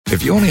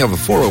If you only have a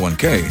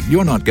 401k,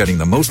 you're not getting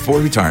the most for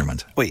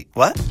retirement. Wait,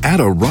 what? Add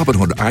a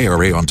Robinhood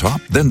IRA on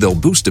top, then they'll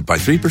boost it by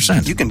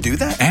 3%. You can do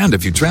that? And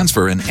if you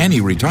transfer in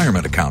any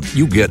retirement account,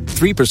 you get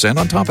 3%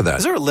 on top of that.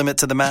 Is there a limit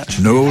to the match?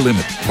 No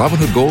limit.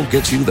 Robinhood Gold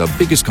gets you the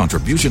biggest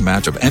contribution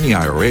match of any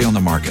IRA on the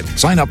market.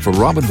 Sign up for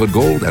Robinhood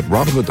Gold at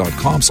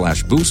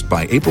Robinhood.com/boost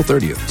by April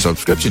 30th.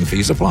 Subscription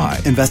fees apply.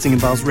 Investing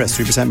involves risk.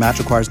 3% match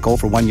requires gold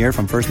for 1 year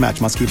from first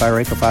match. Must keep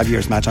IRA for 5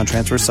 years. Match on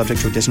transfers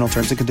subject to additional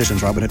terms and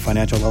conditions. Robinhood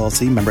Financial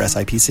LLC, member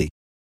SIPC.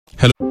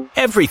 Hello.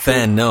 Every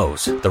fan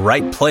knows the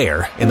right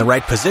player in the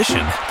right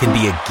position can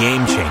be a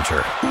game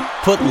changer.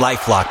 Put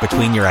LifeLock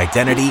between your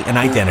identity and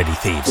identity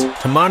thieves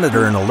to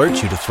monitor and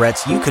alert you to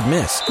threats you could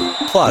miss.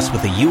 Plus,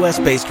 with a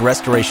U.S.-based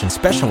restoration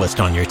specialist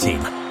on your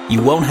team,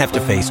 you won't have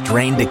to face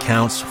drained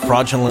accounts,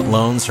 fraudulent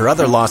loans, or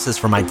other losses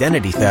from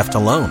identity theft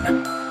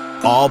alone.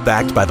 All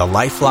backed by the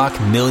LifeLock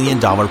 $1 Million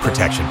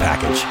Protection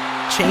Package.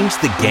 Change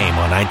the game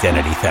on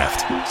identity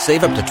theft.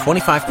 Save up to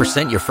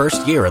 25% your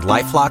first year at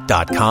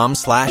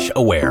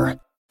LifeLock.com/aware.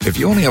 If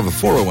you only have a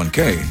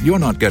 401k, you're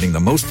not getting the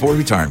most for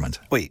retirement.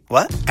 Wait,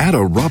 what? Add a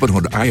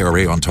Robinhood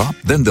IRA on top,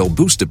 then they'll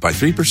boost it by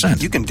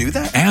 3%. You can do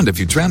that? And if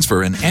you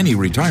transfer in any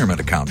retirement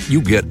account, you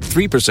get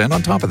 3%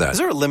 on top of that. Is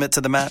there a limit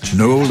to the match?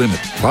 No limit.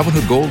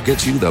 Robinhood Gold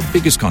gets you the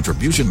biggest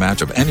contribution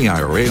match of any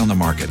IRA on the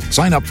market.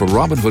 Sign up for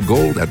Robinhood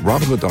Gold at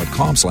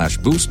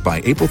Robinhood.com/boost by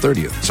April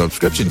 30th.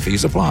 Subscription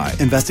fees apply.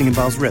 Investing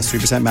involves risk.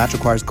 3% match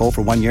requires gold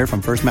for 1 year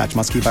from first match.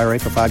 Must keep IRA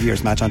for 5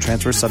 years. Match on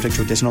transfers subject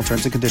to additional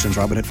terms and conditions.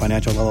 Robinhood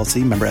Financial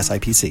LLC, member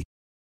SIPC.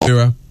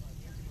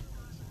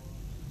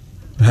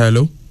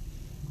 Hello.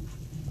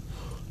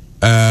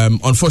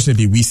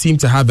 Unfortunately, we seem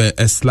to have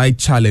a slight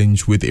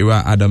challenge with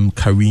Ira Adam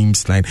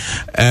Kareem's line.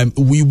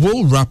 We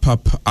will wrap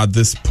up at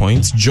this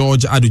point.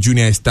 George Adu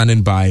Jr. is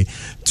standing by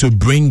to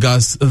bring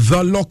us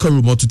the locker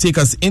room, or to take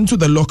us into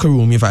the locker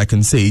room, if I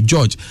can say.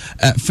 George,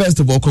 first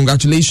of all,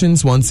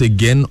 congratulations once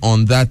again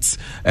on that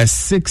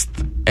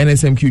 6th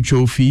NSMQ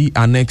trophy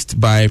annexed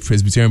by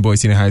Presbyterian Boys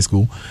Senior High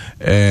School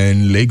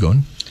in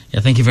Legon. Yeah,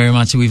 thank you very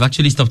much. We've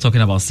actually stopped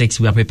talking about 6.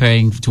 We are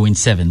preparing to win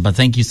 7. But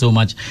thank you so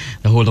much,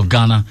 the whole of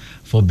Ghana,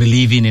 for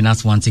believing in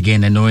us once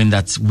again and knowing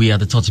that we are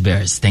the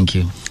torchbearers. Thank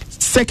you.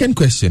 Second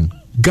question.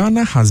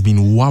 Ghana has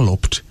been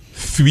walloped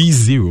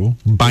 3-0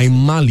 by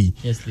Mali.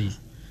 Yes, please.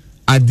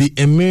 At the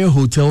Emir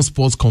Hotel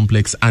Sports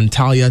Complex,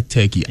 Antalya,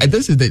 Turkey. Yes.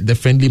 This is the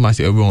friendly match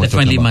everyone was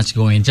talking about. The friendly match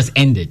going. It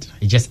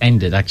just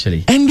ended,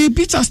 actually. And they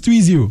beat us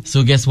 3-0.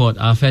 So guess what?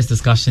 Our first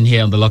discussion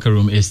here on the locker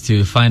room is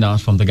to find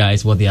out from the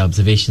guys what their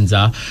observations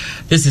are.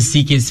 This is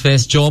CK's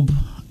first job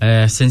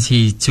since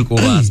he took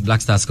over as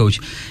Black Stars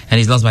coach, and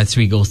he's lost by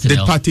 3 goals to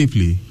 0. Did Partey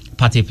play?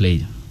 Partey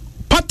played.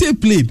 Partey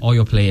played? All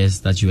your players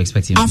that you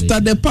expect him to play.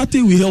 After the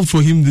Partey we held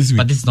for him this week.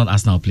 But this is not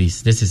us now,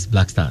 please. This is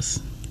Black Stars.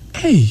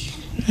 Hey.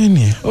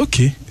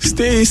 Okay,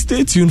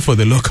 stay tuned for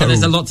the locker room.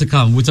 There's a lot to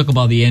come. We'll talk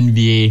about the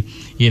NBA,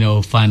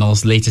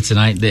 finals later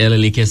tonight. The LA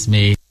Lakers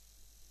may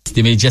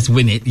just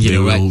win it. They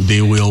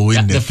will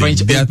win the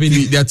French. There are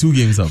 2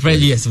 games up.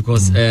 Yes, of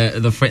course.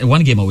 The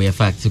 1 game away, in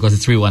fact, because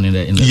it's 3-1 in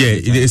the.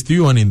 It's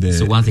 3-1 in the.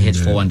 So once they hit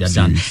 4-1, they're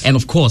done. And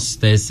of course,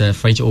 there's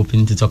French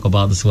Open to talk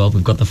about as well.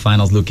 We've got the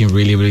finals looking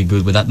really, really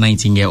good with that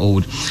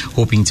 19-year-old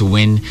hoping to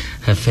win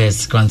her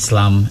first Grand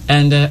Slam.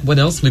 And what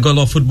else? We've got a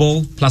lot of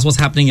football plus what's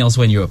happening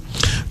elsewhere in Europe.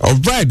 All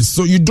right,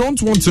 so you don't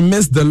want to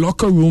miss the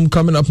locker room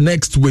coming up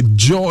next with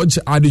George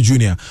Adu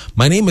Jr.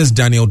 My name is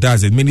Daniel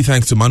Dazit. Many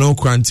thanks to Manuel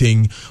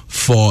Kranting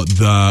for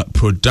the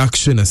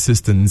production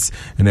assistance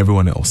and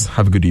everyone else.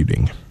 Have a good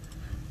evening.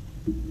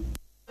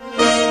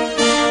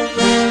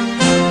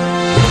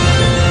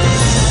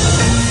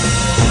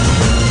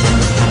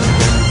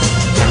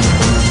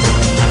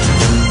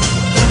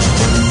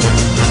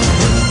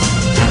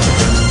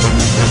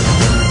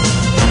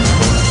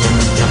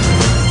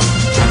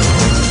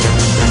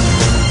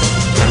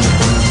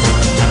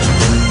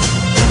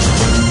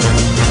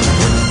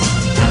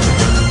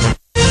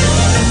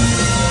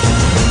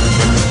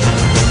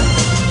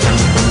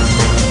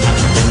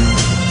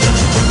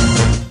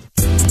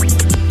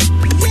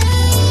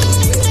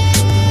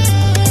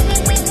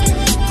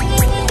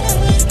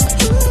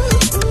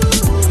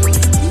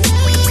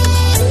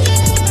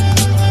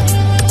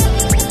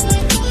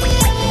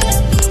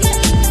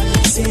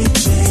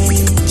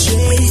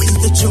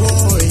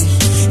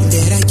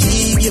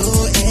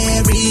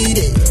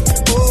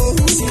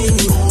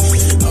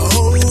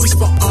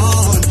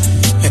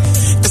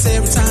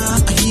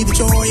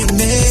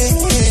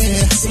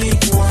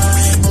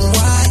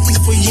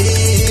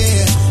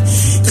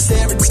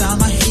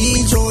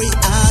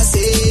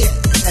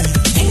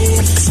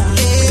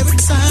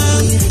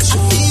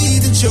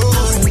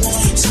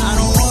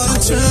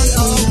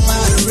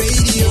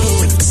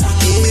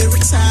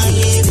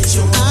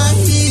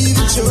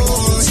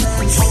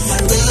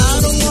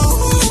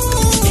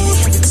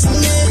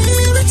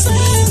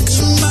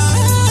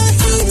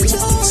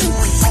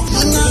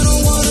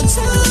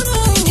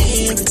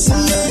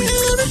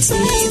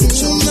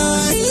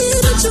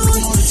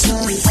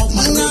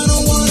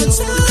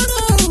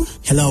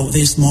 hello,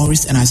 this is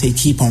Morris, and I say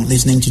keep on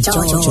listening to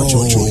George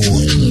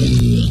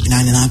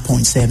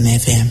 99.7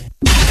 FM.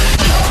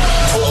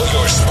 Follow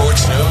your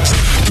sports news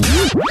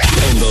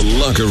in the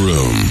locker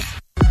room.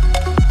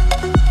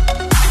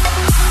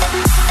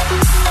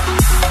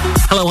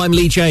 Hello, I'm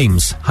Lee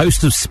James,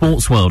 host of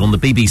Sports World on the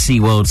BBC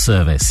World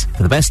Service.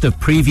 For the best of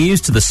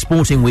previews to the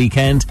sporting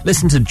weekend,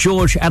 listen to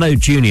George Addo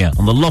Jr.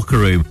 on The Locker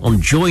Room on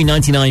Joy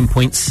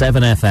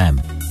 99.7 FM.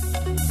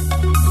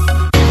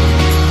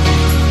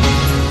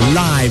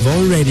 Live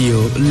on radio,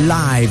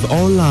 live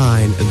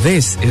online.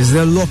 This is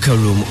The Locker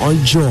Room on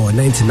Joy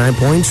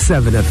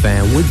 99.7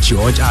 FM with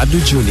George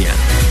Addo Jr.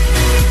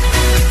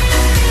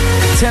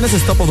 Tennis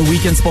is top of the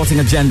weekend sporting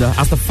agenda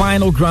as the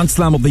final Grand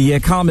Slam of the year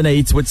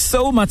culminates with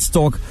so much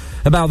talk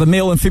about the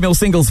male and female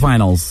singles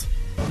finals.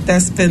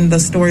 That's been the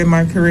story of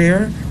my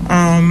career.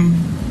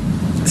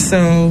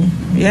 So,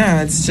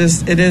 yeah,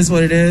 it is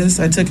what it is.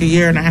 I took a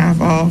year and a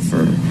half off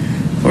for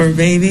a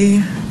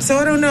baby. So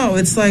I don't know.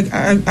 It's like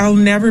I'll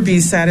never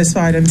be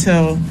satisfied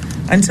until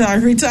I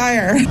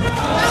retire. What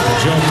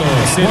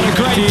a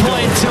great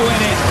point to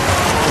win it.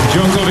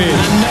 Djokovic.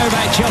 And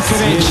Novak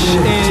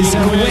Djokovic is a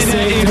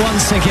winner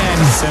once again.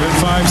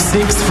 7-5,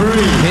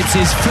 6-3. It's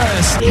his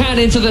first. Hand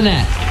into the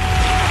net.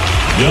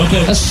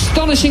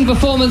 Astonishing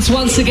performance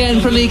once again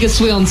from Iga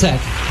Swiatek,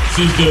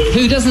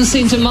 who doesn't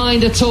seem to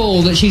mind at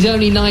all that she's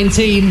only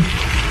 19.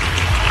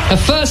 A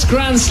first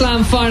Grand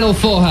Slam final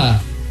for her.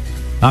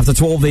 After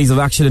 12 days of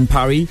action in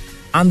Paris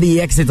and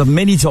the exit of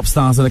many top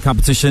stars in the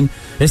competition,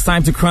 it's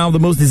time to crown the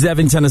most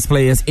deserving tennis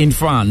players in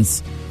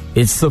France.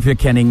 It's Sofia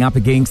Kenin up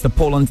against the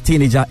Poland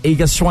teenager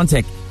Iga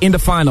Swiatek in the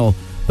final.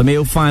 The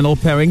male final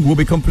pairing will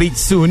be complete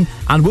soon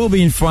and will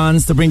be in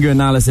France to bring you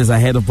analysis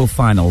ahead of both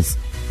finals.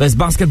 There's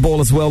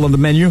basketball as well on the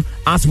menu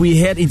as we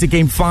head into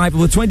Game 5 of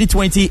the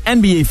 2020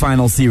 NBA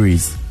Final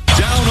Series. Down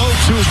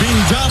 0-2,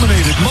 being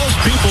dominated. Most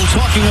people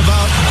talking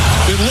about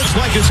it looks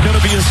like it's going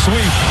to be a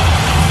sweep.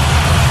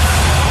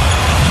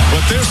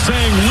 But they're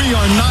saying we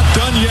are not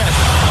done yet.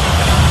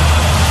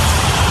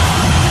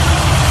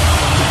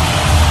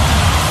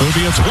 It'll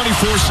be a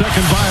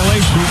 24-second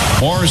violation.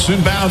 Morris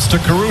inbounds to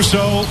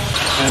Caruso.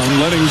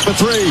 And letting the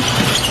three.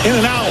 In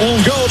and out,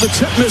 won't go. The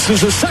tip misses.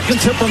 The second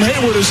tip from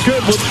Hayward is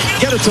good. We'll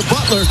get it to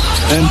Butler.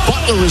 And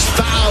Butler is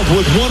fouled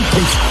with one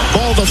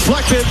ball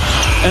deflected.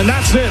 And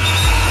that's it.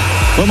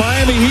 The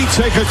Miami Heat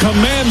take a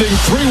commanding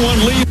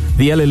 3-1 lead.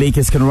 The LA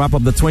Lakers can wrap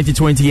up the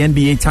 2020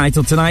 NBA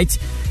title tonight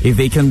if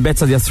they can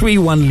better their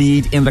 3-1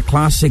 lead in the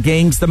clash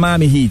against the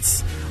Miami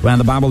Heat. We're in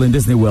the Bible in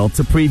Disney World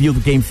to preview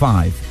the Game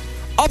 5.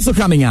 Also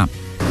coming up.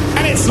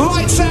 And it's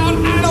lights out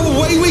and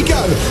away we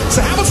go.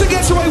 So Hamilton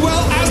gets away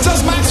well, as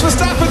does Max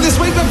Verstappen this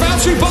week, but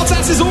Valtteri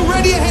Bottas is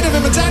already ahead of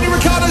him, and Daniel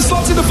Ricciardo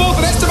slots in the fourth,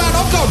 and Esteban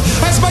Ocon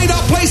has made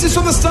up places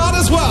from the start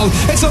as well.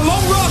 It's a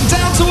long run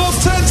down towards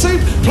turn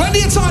 2,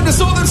 plenty of time to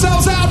sort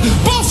themselves out.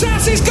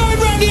 Bottas is going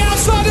round the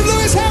outside of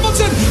Lewis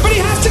Hamilton, but he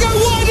has to go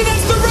wide, and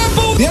that's the Red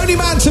Bull. The only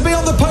man to be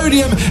on the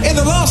podium in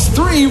the last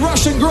 3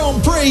 Russian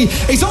Grand Prix.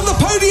 He's on the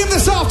podium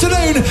this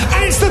afternoon,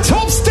 and it's the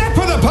top step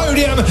of the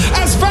podium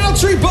as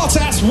Valtteri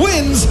Bottas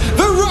wins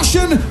the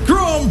Russian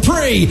Grand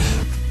Prix.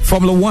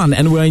 Formula 1,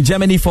 and we're in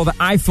Germany for the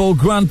Eiffel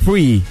Grand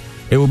Prix.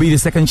 It will be the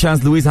second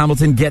chance Lewis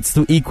Hamilton gets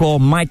to equal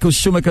Michael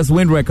Schumacher's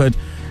win record,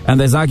 and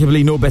there's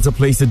arguably no better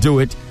place to do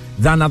it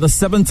than at the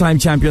 7-time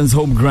champion's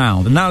home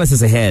ground.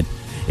 Analysis ahead.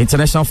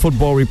 International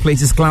football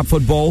replaces club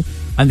football,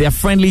 and there are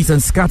friendlies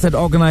and scattered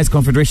organized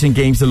confederation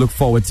games to look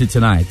forward to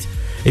tonight.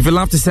 If you'd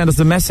love to send us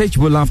a message,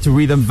 we'll love to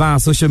read them via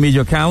social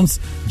media accounts,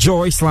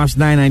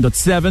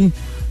 joy/99.7,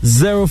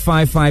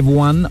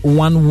 0551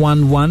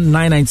 111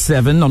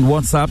 997 on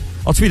WhatsApp,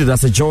 or tweet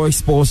us at Joy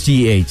Sports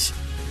GH.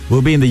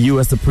 We'll be in the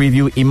US to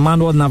preview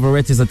Emmanuel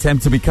Navarrete's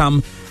attempt to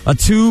become a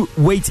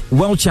 2-weight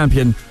world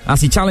champion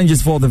as he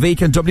challenges for the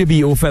vacant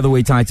WBO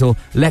featherweight title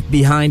left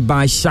behind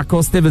by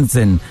Shakur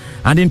Stevenson.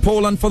 And in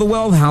Poland for the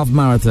World Half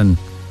Marathon.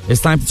 It's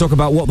time to talk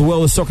about what the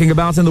world is talking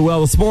about in the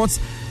world of sports.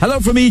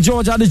 Hello from me,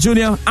 George Addo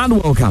Jr., and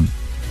welcome.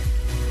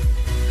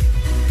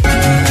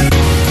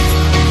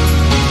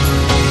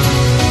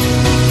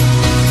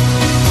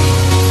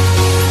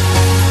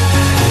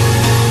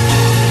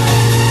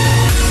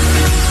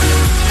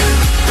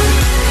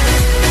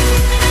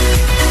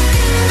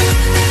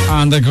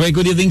 And a great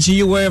good evening to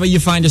you wherever you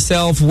find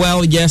yourself.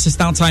 Well, yes, it's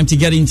now time to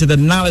get into the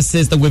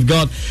analysis that we've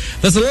got.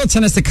 There's a lot of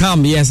tennis to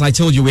come. Yes, I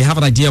told you we have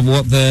an idea of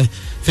what the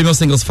female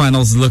singles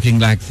finals looking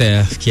like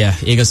there. Yeah,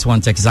 Iga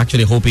Swiatek is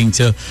actually hoping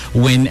to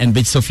win and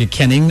beat Sofia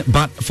Kenin.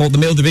 But for the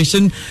male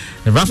division,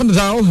 Rafa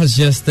Nadal has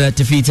just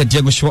defeated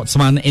Diego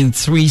Schwartzman in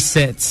 3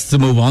 sets to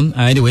move on.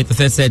 Anyway, the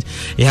third set,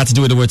 he had to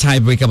do it over a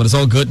tiebreaker, but it's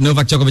all good.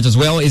 Novak Djokovic as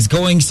well is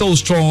going so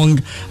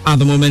strong at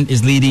the moment,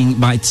 is leading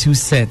by 2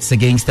 sets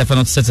against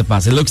Stefanos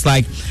Tsitsipas. It looks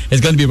like it's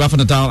going to be Rafa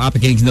Nadal up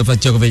against Novak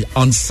Djokovic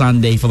on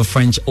Sunday for the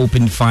French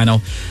Open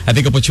final. A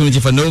big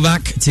opportunity for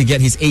Novak to get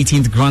his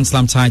 18th Grand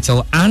Slam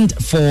title and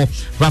for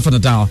Rafa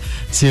Nadal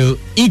to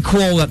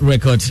equal that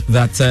record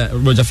that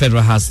Roger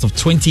Federer has of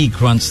 20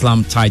 Grand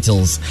Slam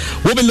titles.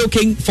 We'll be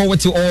looking forward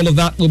to all of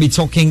that. We'll be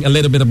talking a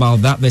little bit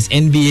about that. There's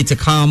NBA to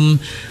come.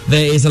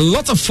 There is a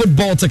lot of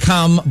football to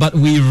come, but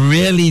we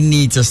really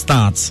need to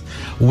start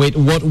with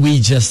what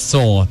we just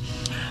saw.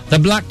 The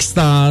Black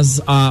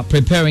Stars are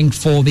preparing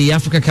for the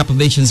Africa Cup of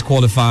Nations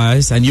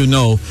qualifiers, and you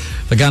know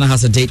the Ghana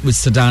has a date with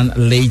Sudan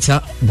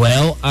later.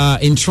 Well,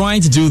 in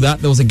trying to do that,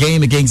 there was a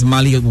game against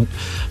Mali,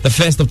 the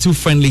first of two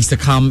friendlies to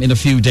come in a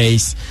few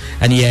days,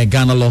 and yeah,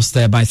 Ghana lost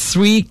there by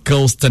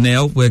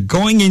 3-0. We're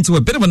going into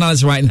a bit of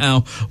analysis right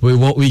now with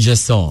what we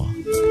just saw.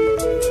 Joy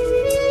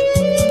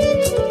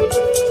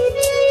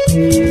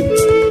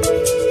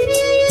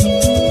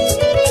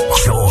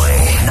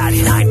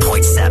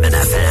 99.7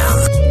 FM.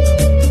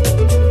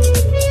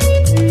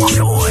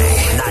 Joy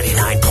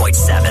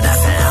 99.7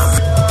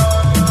 FM.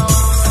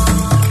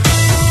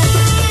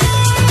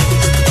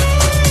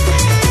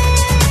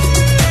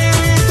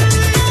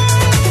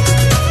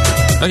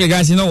 Okay,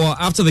 guys, you know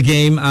what? After the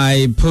game,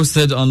 I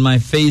posted on my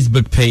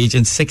Facebook page.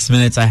 In 6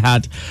 minutes, I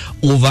had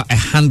over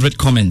 100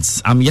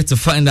 comments. I'm yet to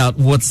find out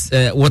what's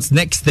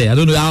next there. I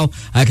don't know how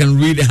I can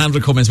read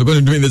 100 comments. We're going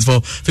to be doing this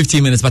for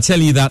 15 minutes. But I tell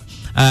you that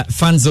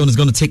Fan Zone is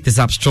going to take this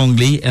up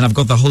strongly. And I've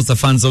got the host of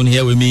Fan Zone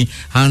here with me,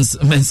 Hans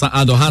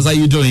Mensah-Addo. Hans, how are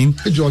you doing?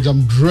 Hey, George,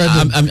 I'm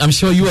dreading. I'm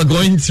sure you are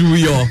going through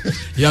your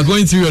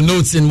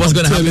notes in what's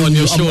going to happen on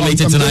your show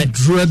later tonight. I'm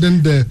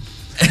dreading the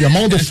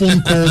amount of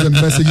phone calls and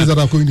messages that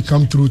are going to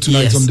come through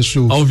tonight on the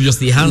show.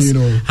 Obviously, Hans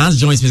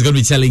joins me. He's going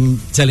to be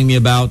telling me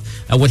about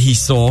what he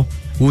saw.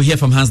 We'll hear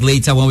from Hans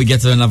later when we get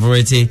to the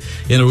Navarrete,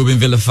 Ruben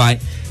Villa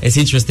fight. It's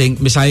interesting.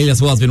 Mishael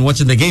as well has been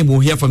watching the game.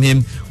 We'll hear from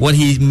him what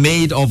he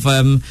made of,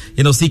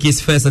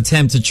 CK's first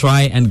attempt to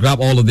try and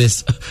grab all of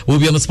this. We'll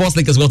be on the Sports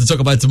Link as well to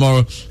talk about it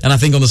tomorrow. And I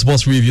think on the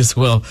Sports Review as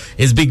well.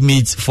 It's big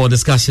meet for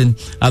discussion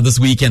this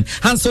weekend.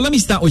 Hans, so let me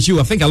start with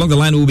you. I think along the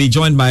line we'll be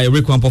joined by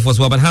Rick Wampoff as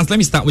well. But Hans, let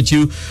me start with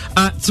you.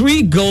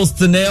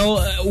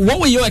 3-0. What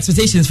were your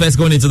expectations first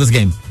going into this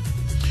game?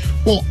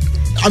 Well,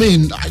 I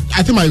mean,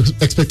 I think my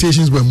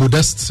expectations were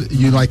modest.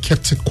 I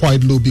kept it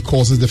quite low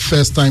because it's the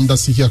first time that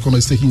Siki Akono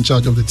is taking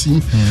charge of the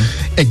team.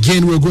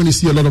 Again, we're going to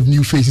see a lot of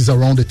new faces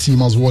around the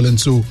team as well. And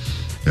so,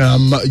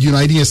 I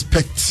didn't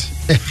expect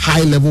a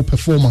high-level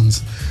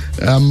performance.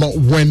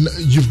 When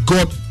you've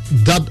got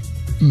that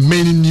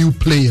many new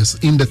players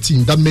in the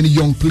team, that many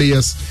young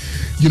players,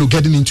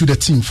 getting into the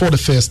team for the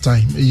first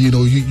time,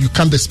 you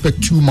can't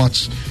expect too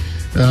much.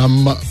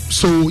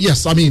 So,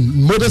 yes, I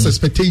mean, modest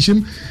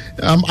expectation.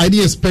 I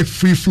didn't expect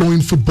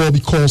free-flowing football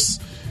because,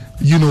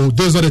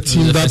 those are the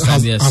team that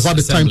has had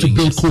the time to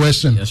build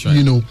cohesion,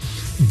 right.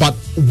 But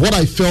what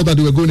I felt that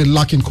they were going to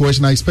lack in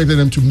cohesion, I expected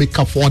them to make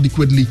up for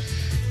adequately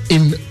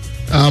in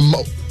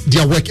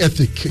their work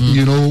ethic,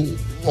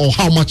 or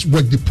how much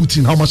work they put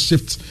in, how much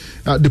shift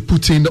they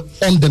put in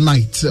on the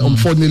night.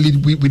 Unfortunately,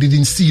 we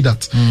didn't see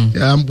that.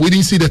 We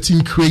didn't see the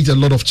team create a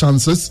lot of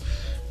chances,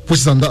 which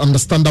is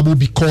understandable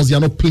because they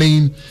are not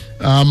playing.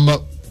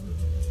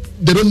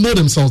 They don't know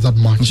themselves that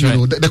much. Right.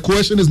 The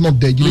cohesion is not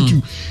there. You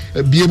need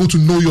to be able to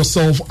know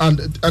yourself and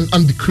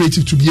be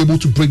creative to be able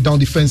to break down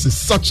defenses,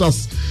 such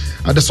as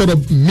the sort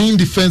of mean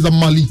defense that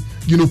Mali,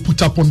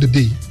 put up on the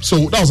day.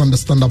 So that was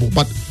understandable.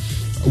 But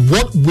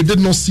what we did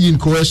not see in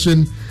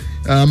cohesion,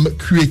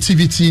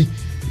 creativity,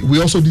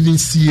 we also didn't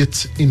see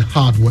it in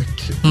hard work.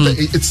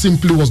 It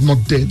simply was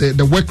not there.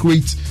 The work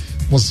rate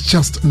was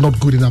just not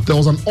good enough. There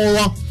was an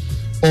aura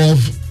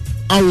of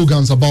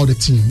arrogance about the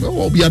team.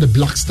 Well, we are the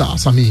Black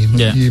Stars. I mean,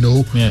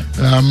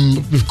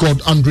 we've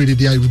got Andre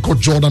Didier, we've got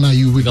Jordan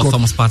Ayew, we've got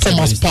Thomas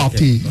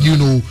Partey,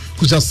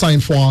 who just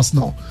signed for us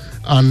now.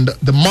 And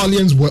the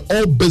Malians were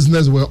all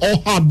business, were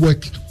all hard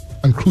work,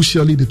 and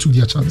crucially, they took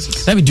their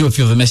chances. Let me do a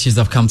few of the messages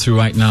that have come through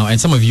right now.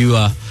 And some of you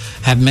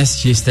have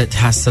messages that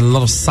has a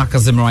lot of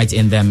sarcasm right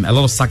in them. A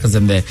lot of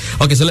sarcasm there.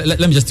 Okay, so let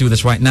me just do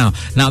this right now.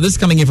 Now, this is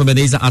coming in from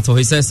Beneza Ato.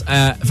 He says,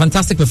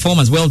 fantastic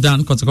performance. Well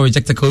done, Kotoko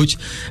Rejector coach.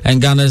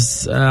 And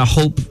Ghana's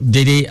Hope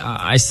Dede,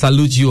 I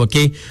salute you,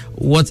 okay?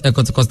 What a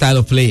Kotoko style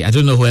of play. I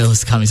don't know who else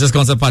is coming. It's just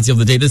concert party of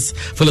the day. This is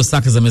full of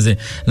sarcasm, is it?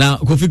 Now,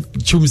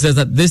 Kofi Chum says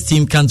that this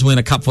team can't win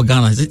a cup for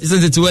Ghana.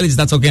 Isn't it too early to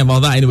start talking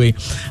about that anyway?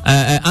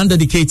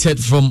 Undedicated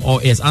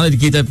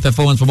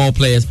performance from all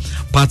players.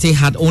 Partey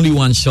had only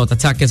one shot.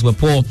 Attackers were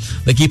poor.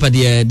 The keeper,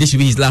 this should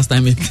be his last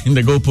time in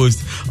the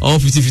goalpost. All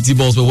 50-50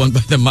 balls were won by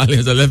the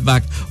Malians. The left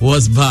back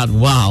was bad.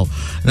 Wow.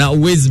 Now,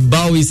 Wiz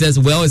Bowie says,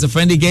 well, it's a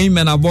friendly game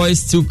and our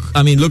boys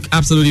look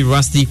absolutely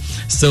rusty.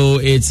 So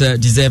it's a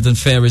deserved and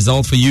fair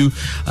result for you.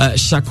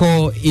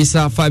 Shako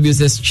Issa Fabio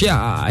says,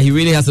 he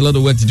really has a lot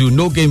of work to do.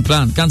 No game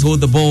plan. Can't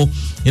hold the ball,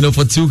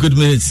 for 2 good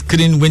minutes.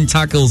 Couldn't win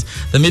tackles.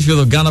 The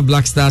midfield of Ghana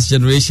Black Stars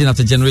generation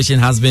after generation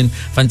has been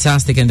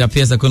fantastic, and it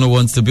appears Akono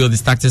wants to build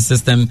this tactical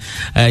system,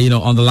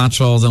 on the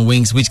laterals and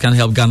wings, which can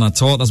help Ghana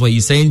at all. That's what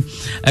you're saying.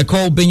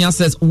 Cole Benya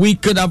says, we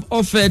could have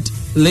offered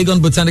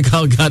Legon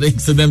Botanical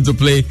Gardens to them to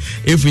play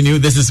if we knew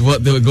this is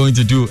what they were going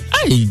to do.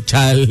 Hey,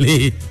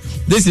 Charlie.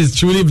 This is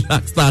truly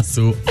Black Stars.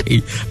 So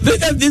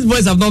these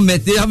boys have not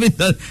met. They haven't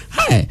done.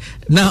 Hi.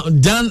 Now,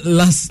 Dan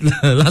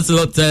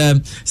Lancelot,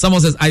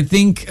 someone says, I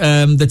think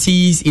the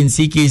T's in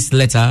CK's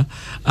letter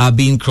are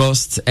being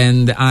crossed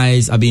and the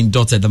I's are being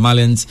dotted. The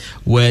Malians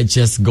were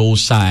just goal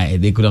shy.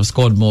 They could have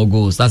scored more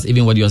goals. That's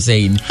even what you're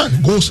saying.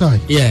 Goal shy?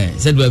 Yeah,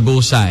 said we're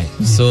goal shy.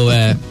 So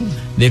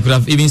they could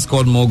have even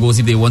scored more goals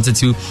if they wanted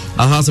to.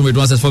 Al Hassan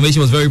Redwan says,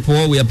 formation was very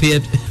poor. We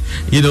appeared,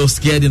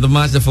 scared in the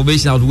match. The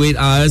formation outweighed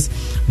ours.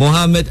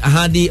 Mohammed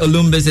Hadi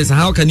Olumbe says,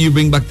 how can you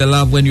bring back the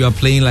love when you are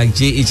playing like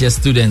JHS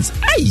students?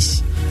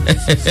 Aish!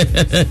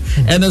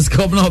 And the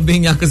Governor of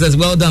being Yako says,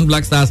 well done,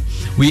 Black Stars.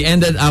 We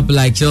ended up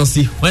like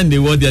Chelsea when they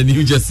wore their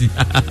new jersey.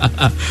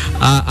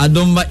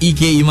 Adomba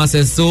Ike Ima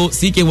says, so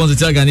CK wants to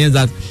tell Ghanaians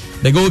that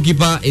the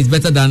goalkeeper is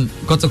better than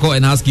Kotoko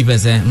and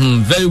housekeepers.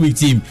 Very weak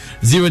team,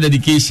 zero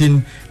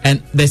dedication.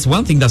 And there's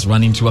one thing that's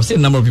running through. I've seen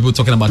a number of people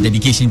talking about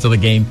dedication to the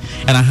game.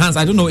 And Hans,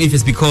 I don't know if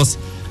it's because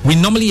we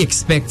normally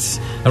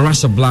expect a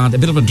rush of blood, a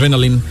bit of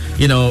adrenaline,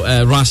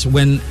 rush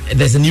when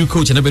there's a new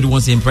coach and everybody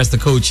wants to impress the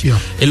coach. Yeah.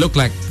 It looked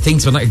like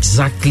things were not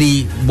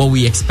exactly what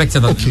we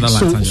expected. Okay,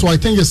 so I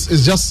think it's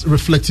just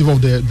reflective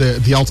of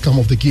the outcome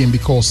of the game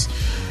because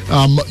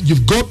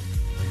you've got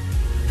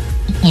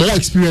more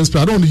experienced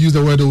players. I don't want to use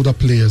the word older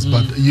players,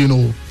 but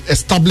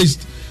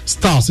established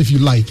stars, if you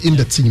like, in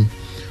the team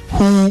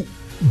who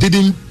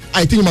didn't,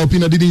 I think in my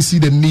opinion, didn't see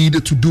the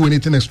need to do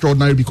anything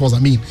extraordinary because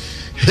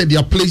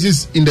their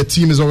places in the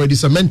team is already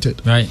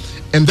cemented. Right.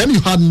 And then you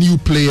had new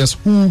players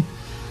who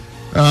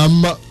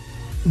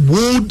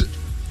would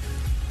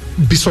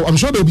be I'm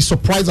sure they'll be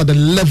surprised at the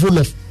level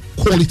of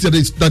quality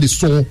that they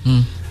saw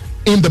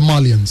in the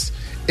Malians.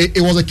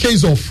 It was a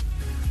case of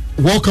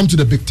welcome to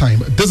the big time.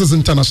 This is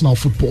international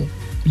football,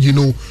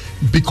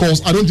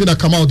 because I don't think that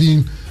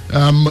Kamaldeen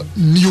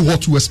knew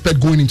what to expect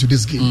going into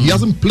this game. He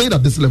hasn't played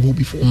at this level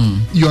before.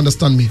 You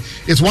understand me?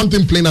 It's one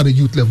thing playing at the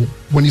youth level.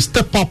 When you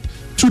step up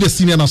to the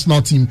senior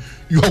national team,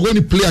 you are going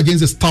to play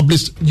against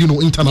established,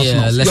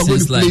 internationals. Yeah,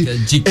 lessons like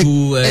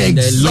Jiku and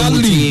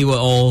Lomuti were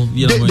all,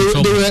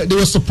 they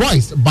were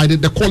surprised by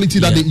the quality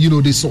that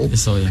they saw.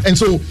 And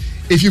so,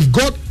 if you've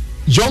got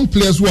young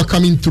players who are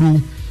coming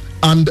through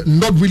and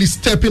not really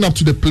stepping up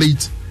to the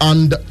plate,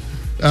 and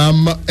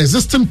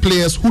existing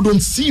players who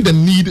don't see the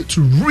need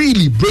to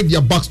really break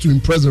their backs to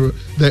impress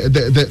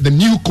the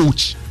new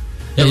coach,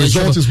 the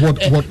result is what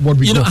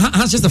we got.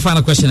 Hans, just a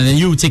final question, and then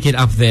you take it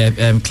up there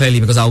clearly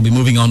because I'll be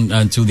moving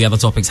on to the other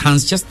topics.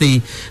 Hans, just the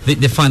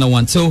final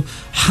one. So,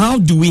 how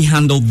do we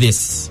handle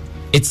this?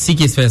 It's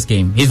CK's first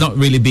game. He's not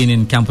really been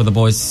in camp with the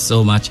boys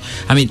so much.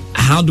 I mean,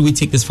 how do we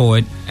take this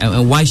forward?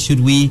 And why should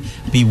we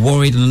be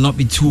worried and not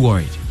be too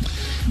worried?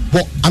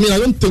 Well, I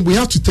don't think we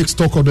have to take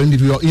stock of the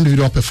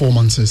individual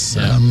performances.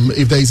 Yeah.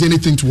 If there is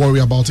anything to worry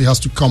about, it has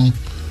to come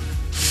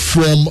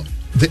from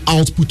the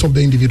output of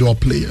the individual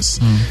players.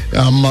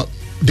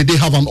 Did they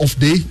have an off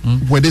day?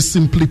 Were they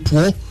simply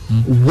poor?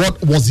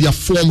 What was their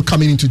form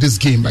coming into this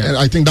game? Yeah.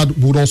 I think that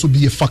would also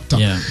be a factor.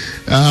 Yeah.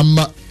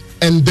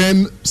 And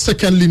then,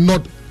 secondly,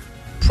 not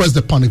press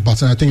the panic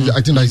button. I think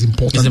that is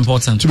important. It's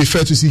important. To be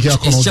fair to CK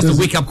Akono, it's just a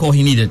wake-up call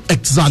he needed.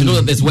 Exactly. To know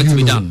that there's work to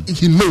be done.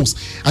 He knows.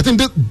 I think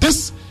that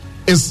this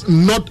is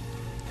not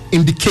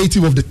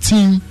indicative of the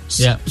team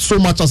so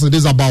much as it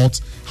is about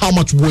how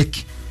much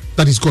work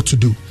that he's got to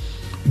do.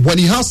 When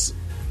he has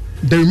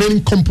the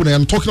remaining component,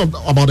 I'm talking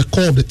about the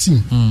core of the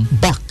team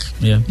back,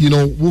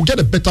 we'll get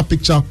a better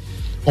picture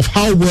of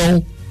how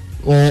well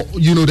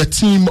the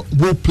team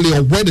will play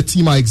or where the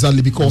team are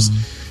exactly, because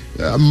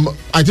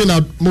I think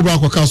that Mubarak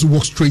Wakasu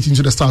walked straight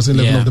into the starting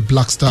 11 of the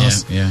Black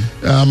Stars.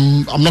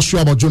 I'm not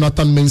sure about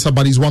Jonathan Mensah,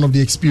 but he's one of the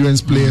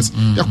experienced players.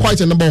 There are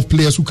quite a number of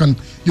players who can,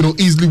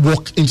 easily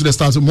walk into the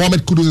starting.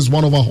 Mohamed Kudus is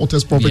one of our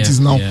hottest properties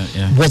now.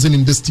 Wasn't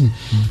in this team.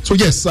 So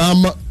yes,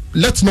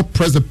 let's not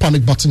press the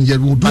panic button yet.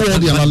 We'll do all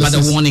the analysis.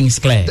 But the warning is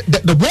clear.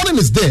 The warning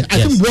is there.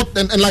 I think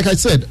and like I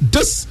said,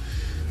 this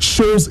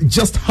shows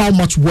just how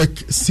much work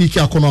CK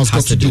Akono has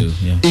got to do.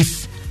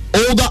 If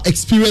older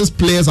experienced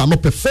players are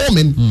not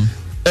performing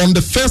on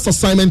the first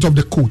assignment of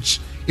the coach,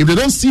 if they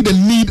don't see the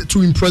need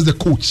to impress the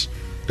coach,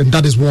 then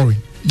that is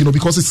worrying.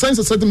 Because it sends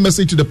a certain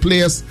message to the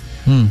players,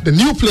 the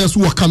new players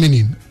who are coming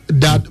in,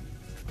 that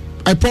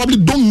I probably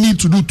don't need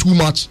to do too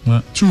much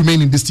to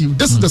remain in this team.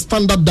 This is the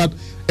standard that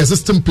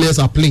existing players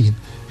are playing.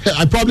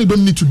 I probably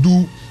don't need to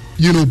do,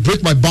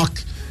 break my back.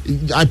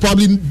 I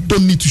probably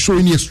don't need to show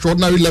any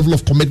extraordinary level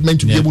of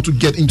commitment to be able to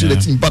get into the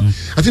team. But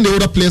I think the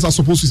older players are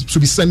supposed to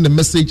be sending a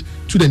message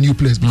to the new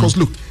players, because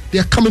look, they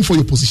are coming for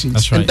your positions.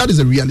 That's right. And that is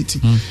a reality.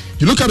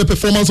 You look at the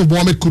performance of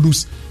Mohamed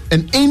Kudus,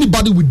 and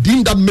anybody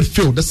within that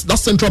midfield, that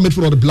central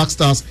midfield of the Black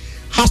Stars,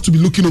 has to be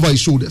looking over his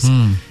shoulders.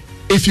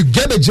 If you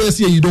get a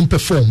jersey and you don't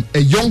perform, a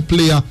young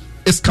player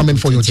is coming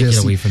for your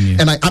jersey. Away from you.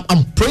 And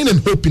I'm praying and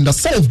hoping that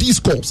some of these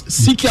calls,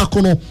 CK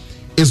Akono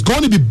is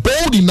going to be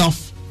bold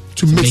enough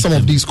to make some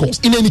of these calls.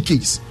 In any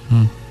case,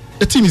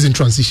 the team is in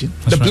transition.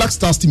 The Black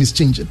Stars team is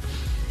changing.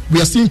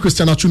 We are seeing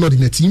Christian Achu not in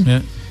the team.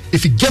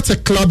 If he gets a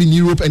club in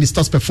Europe and he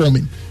starts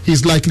performing,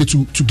 he's likely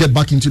to get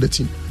back into the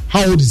team.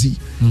 How old is he?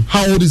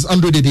 How old is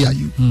Andre Dede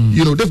Ayew?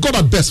 You know, they've got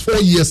at best 4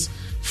 years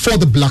for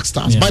the Black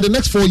Stars. By the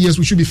next 4 years,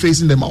 we should be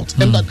phasing them out.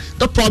 And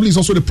that probably is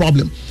also the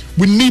problem.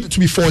 We need to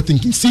be forward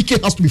thinking.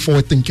 CK has to be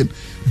forward thinking.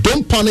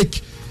 Don't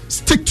panic.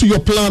 Stick to your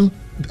plan.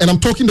 And I'm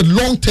talking the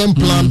long-term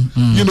plan,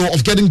 you know,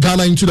 of getting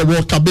Ghana into the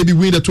World Cup, maybe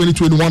win the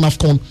 2021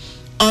 AFCON,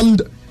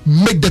 and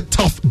make the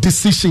tough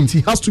decisions.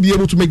 He has to be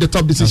able to make the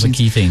tough decisions. That's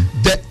a key thing.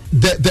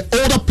 The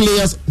older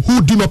players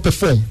who do not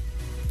perform,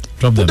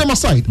 put them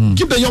aside.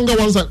 Give the younger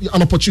ones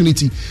an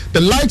opportunity.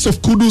 The likes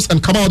of Kudus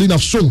and Kamaldeen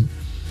have shown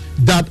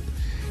that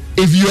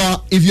if you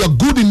are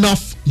good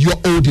enough, you're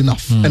old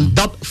enough, and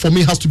that for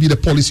me has to be the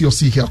policy of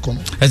CK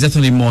Akono. There's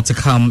definitely more to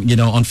come, you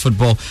know, on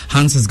football.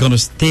 Hans is going to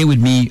stay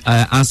with me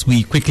as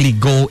we quickly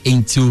go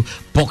into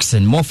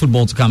boxing. More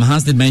football to come.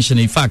 Hans did mention,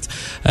 in fact,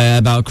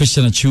 about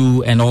Christian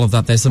Achu and all of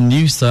that. There's some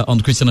news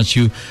on Christian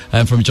Achu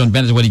from John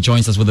Bennett when he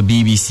joins us with the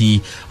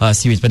BBC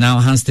series. But now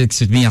Hans sticks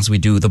with me as we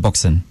do the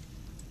boxing.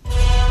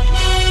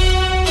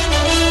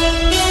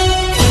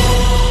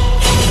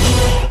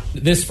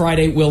 This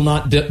Friday will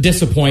not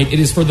disappoint. It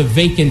is for the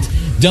vacant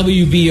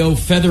WBO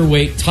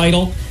featherweight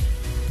title.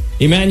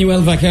 Emmanuel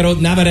Vaquero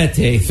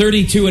Navarrete,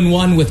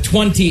 32-1 with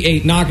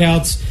 28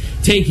 knockouts,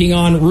 taking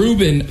on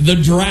Ruben the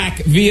Drac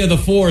Villa the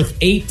Fourth,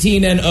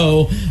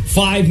 18-0,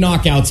 5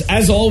 knockouts.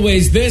 As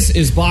always, this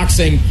is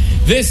boxing.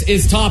 This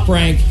is Top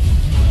Rank.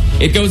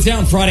 It goes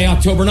down Friday,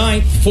 October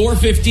 9th.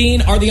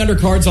 4:15 are the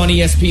undercards on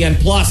ESPN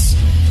Plus.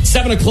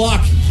 7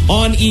 o'clock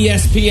on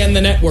ESPN,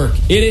 the network.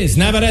 It is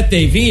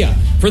Navarrete Villa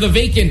for the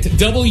vacant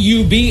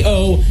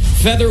WBO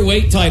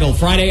featherweight title,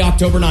 Friday,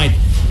 October 9th.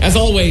 As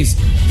always,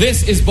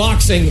 this is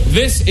boxing.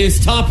 This is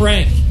Top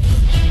Rank.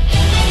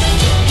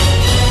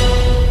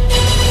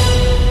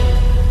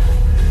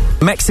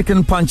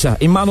 Mexican puncher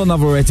Emmanuel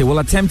Navarrete will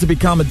attempt to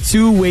become a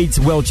two-weight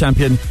world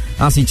champion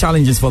as he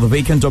challenges for the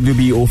vacant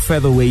WBO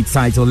featherweight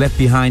title left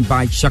behind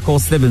by Shakur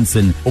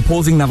Stevenson.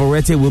 Opposing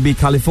Navarrete will be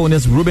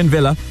California's Ruben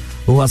Villa,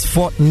 who has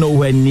fought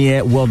nowhere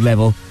near world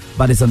level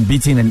but is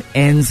unbeaten and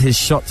ends his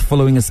shot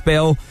following a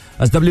spell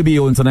as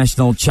WBO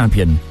international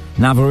champion.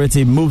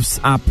 Navarrete moves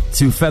up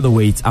to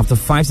featherweight after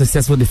 5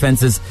 successful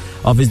defenses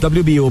of his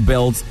WBO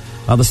belt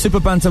at the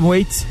super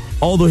bantamweight,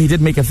 although he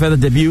did make a feather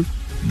debut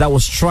that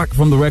was struck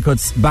from the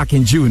records back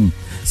in June.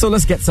 So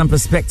let's get some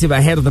perspective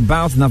ahead of the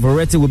bout.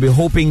 Navarrete will be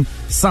hoping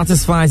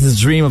satisfies his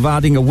dream of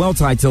adding a world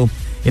title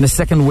in a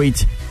second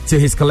weight to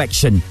his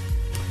collection.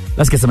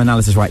 Let's get some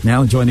analysis right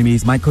now. Joining me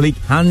is my colleague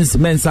Hans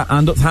Mensah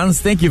Andot.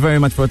 Hans, thank you very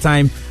much for your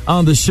time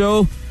on the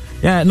show.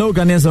 Yeah, no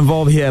Ghanaians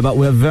involved here, but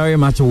we're very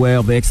much aware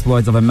of the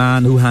exploits of a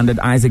man who handed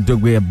Isaac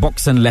Dogboe a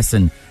boxing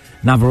lesson.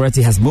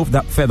 Navarrete has moved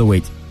up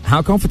featherweight.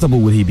 How comfortable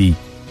will he be?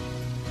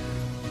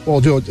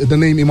 Well, George, the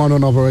name Emmanuel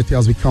Navarrete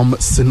has become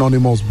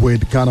synonymous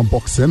with Ghana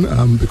boxing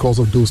because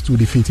of those 2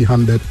 defeats he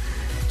handed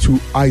to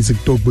Isaac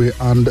Dogboe.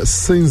 And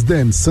since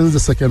then, since the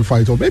second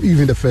fight, or maybe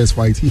even the first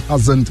fight, he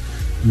hasn't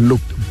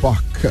looked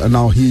back.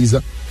 Now he's,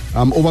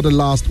 over the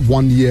last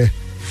 1 year,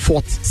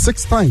 fought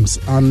 6 times,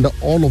 and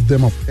all of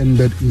them have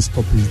ended in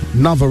stoppage.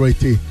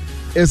 Navarrete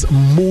is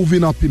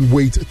moving up in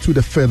weight to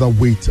the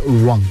featherweight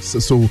ranks.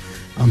 So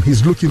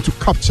he's looking to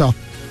capture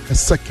a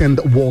second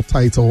world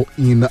title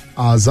in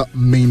as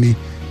many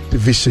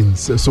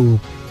divisions. So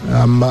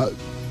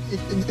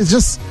it's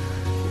just,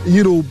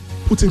 you know,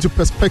 put into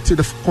perspective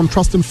the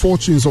contrasting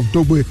fortunes of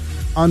Dogboe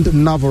and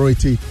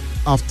Navarrete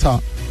after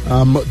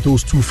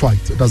those 2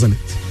 fights, doesn't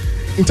it?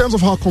 In terms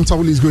of how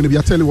comfortable he's going to be,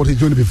 I tell you what, he's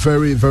going to be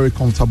very, very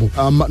comfortable.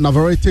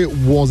 Navarrete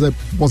was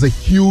a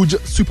huge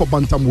super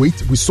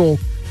bantamweight. We saw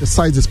the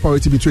size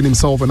disparity between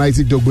himself and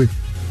Isaac Dogboe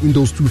in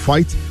those 2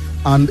 fights,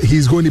 and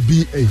he's going to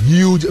be a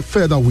huge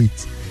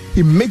featherweight.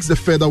 He makes the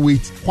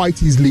featherweight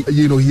quite easily.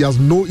 You know, he has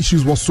no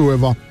issues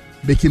whatsoever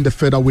making the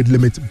featherweight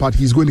limit, but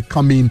he's going to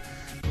come in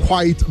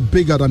quite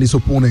bigger than his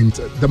opponent.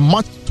 The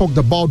much talked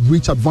about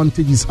reach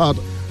advantage he's had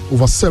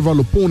over several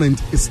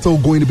opponents is still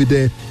going to be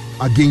there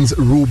against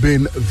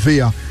Ruben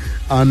Villa,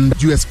 and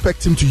you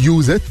expect him to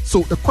use it. So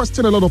the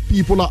question a lot of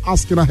people are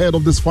asking ahead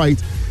of this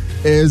fight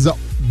is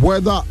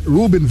whether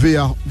Ruben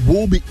Villa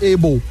will be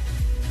able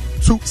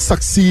to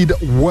succeed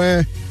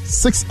where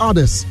 6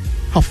 others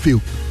have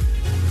failed.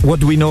 What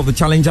do we know of the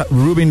challenger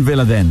Ruben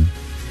Villa then?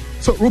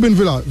 So Ruben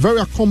Villa, very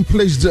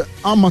accomplished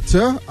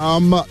amateur.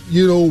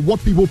 You know,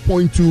 what people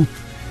point to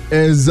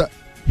is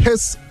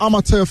his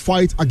amateur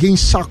fight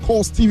against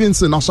Shakur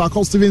Stevenson. Now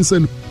Shakur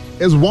Stevenson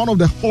is one of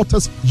the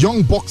hottest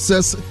young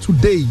boxers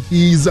today.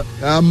 He's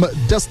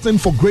destined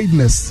for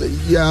greatness.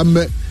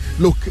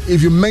 Look,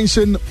 if you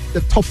mention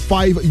the top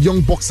 5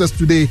 young boxers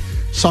today,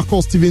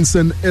 Shakur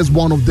Stevenson is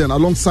one of them,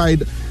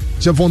 alongside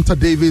Gervonta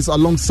Davis,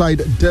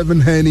 alongside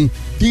Devin Haney.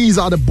 These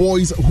are the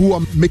boys who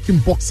are making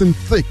boxing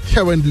thick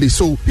currently.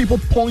 So people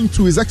point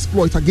to his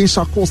exploit against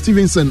Shakur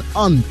Stevenson,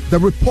 and the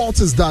report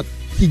is that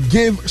he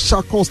gave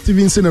Shakur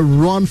Stevenson a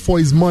run for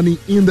his money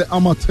in the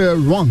amateur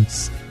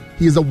ranks.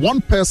 He is the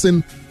one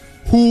person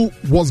who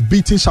was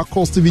beating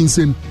Shakur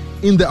Stevenson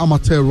in the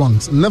amateur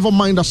ranks. Never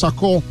mind that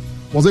Shakur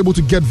was able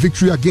to get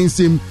victory against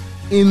him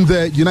in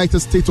the United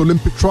States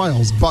Olympic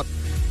trials. But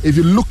if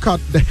you look at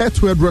the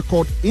head-to-head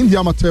record in the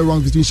amateur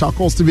ranks between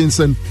Shakur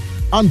Stevenson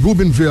and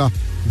Ruben Villa,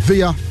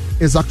 Villa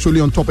is actually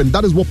on top, and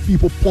that is what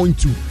people point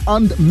to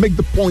and make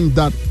the point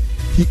that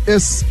he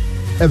is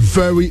a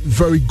very,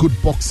 very good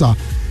boxer.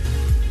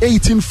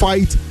 18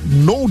 fights,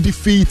 no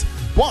defeat,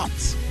 but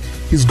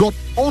he's got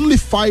only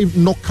 5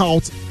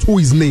 knockouts to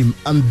his name,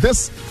 and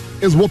this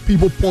is what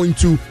people point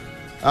to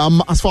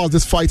as far as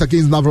this fight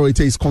against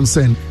Navarrete is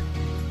concerned.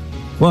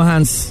 Well,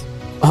 Hans,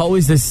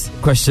 always this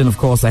question, of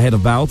course, ahead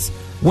of bouts.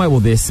 Where will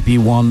this be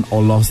won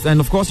or lost? And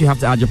of course, you have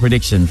to add your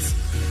predictions.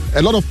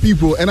 A lot of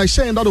people, and I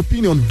share in that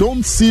opinion,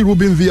 don't see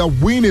Ruben Villa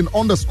winning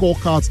on the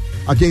scorecards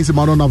against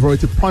Emmanuel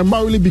Navarrete,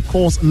 primarily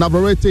because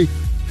Navarrete,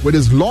 with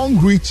his long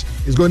reach,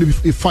 is going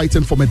to be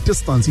fighting from a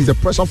distance. He's a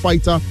pressure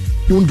fighter.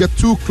 He won't get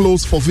too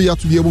close for Villa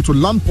to be able to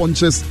land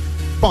punches,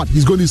 but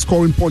he's going to be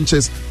scoring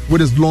punches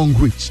with his long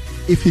reach.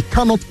 If he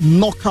cannot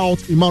knock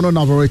out Emmanuel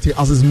Navarrete,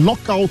 as his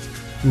knockout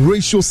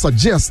ratio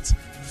suggests,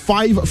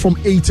 5 from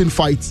 18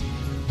 fights,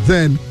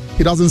 then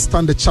he doesn't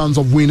stand a chance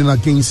of winning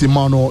against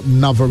Emmanuel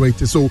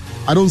Navarrete. So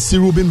I don't see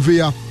Ruben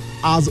Villa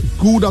as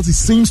good as he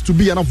seems to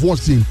be, and I've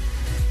watched him.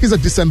 He's a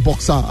decent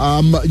boxer.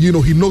 He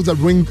knows the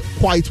ring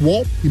quite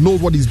well. He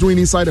knows what he's doing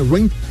inside the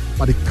ring,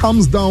 but it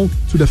comes down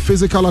to the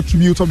physical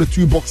attributes of the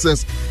two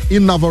boxers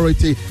in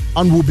Navarrete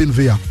and Ruben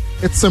Villa.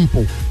 It's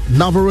simple.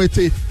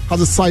 Navarrete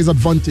has a size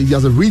advantage. He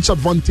has a reach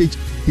advantage.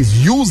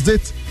 He's used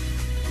it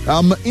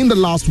in the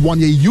last 1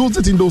 year. He used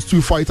it in those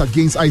 2 fights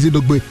against Isaac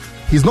Dogboe.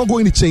 He's not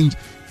going to change.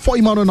 For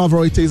Emmanuel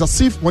Navarrete, it's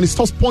as if when he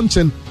stops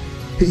punching,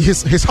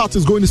 his heart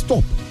is going to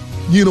stop.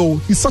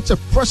 He's such a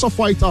pressure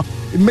fighter,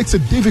 it makes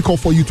it difficult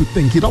for you to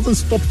think. He doesn't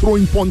stop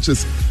throwing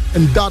punches,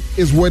 and that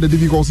is where the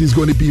difficulty is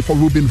going to be for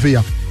Ruben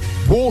Villa.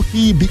 Will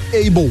he be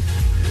able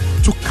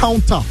to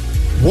counter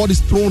what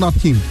is thrown at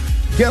him?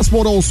 Guess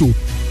what also?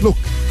 Look,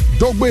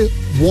 Dogboe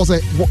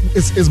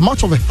is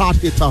much of a hard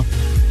hitter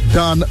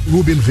than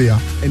Ruben Villa,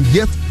 and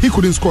yet he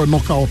couldn't score a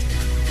knockout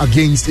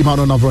against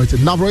Emmanuel Navarrete.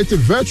 Navarrete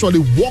virtually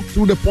walked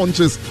through the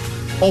punches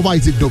of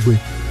Isaac Dogboe.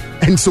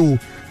 And so,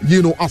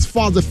 as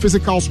far as the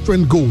physical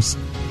strength goes,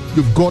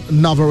 you've got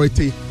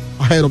Navarrete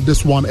ahead of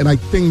this one. And I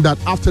think that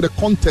after the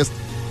contest,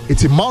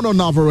 it's Emmanuel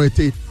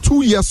Navarrete,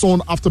 2 years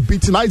on after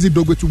beating Isaac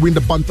Dogboe to win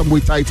the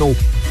bantamweight title,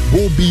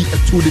 will be a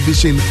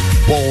 2-division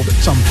world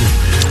champion.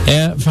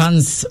 Yeah,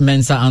 Hans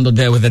Mensah under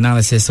there with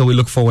analysis, so we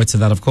look forward to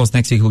that. Of course,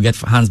 next week we'll get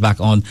Hans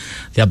back on.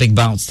 There are big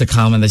bouts to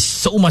come, and there's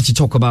so much to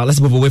talk about. Let's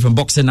move away from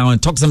boxing now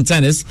and talk some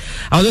tennis.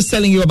 I was just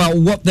telling you about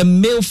what the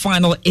male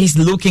final is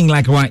looking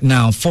like right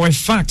now. For a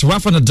fact,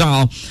 Rafa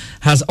Nadal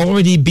has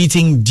already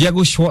beaten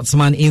Diego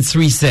Schwartzman in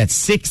 3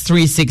 sets,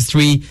 6-3,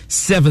 6-3,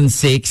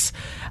 7-6.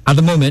 At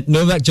the moment,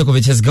 Novak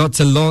Djokovic has got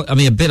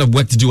a bit of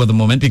work to do at the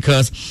moment,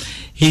 because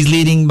he's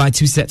leading by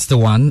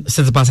 2-1.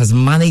 Tsitsipas has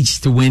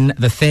managed to win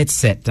the 3rd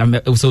set. So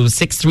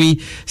 6-3,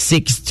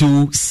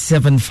 6-2,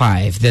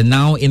 7-5. They're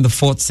now in the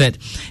 4th set,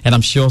 and I'm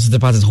sure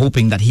Tsitsipas is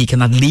hoping that he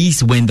can at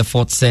least win the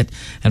 4th set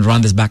and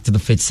run this back to the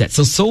 5th set.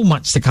 So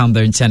much to come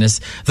there in tennis.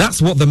 That's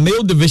what the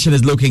male division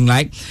is looking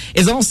like.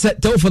 It's all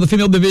set though for the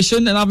female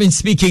division, and I've been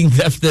speaking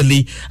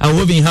definitely, and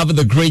we've been having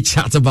a great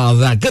chat about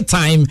that. Good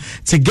time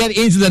to get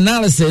into the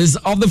analysis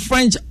of the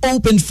French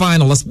Open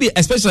final,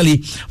 especially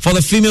for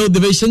the female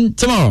division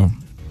tomorrow.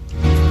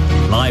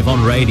 Live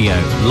on radio,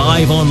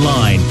 live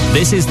online.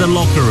 This is The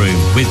Locker Room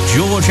with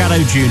George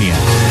Addo Jr.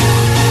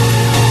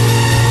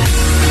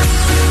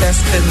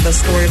 That's been the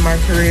story of my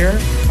career.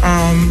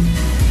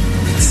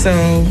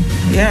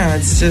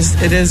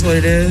 It is what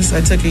it is.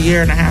 I took a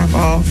year and a half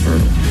off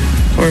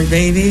for a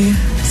baby.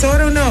 So I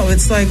don't know.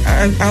 It's like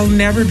I'll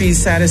never be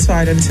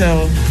satisfied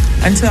until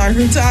I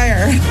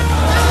retire.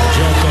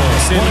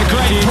 What a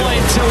great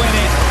point to win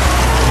it.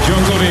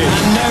 Djokovic.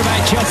 And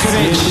Novak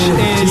Djokovic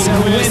is a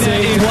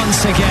winner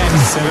once again.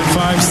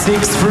 7-5,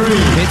 6-3.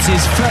 It's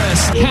his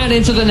first can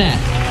into the net.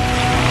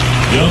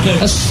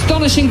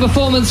 Astonishing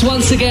performance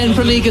once again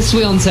from Iga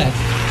Swiatek,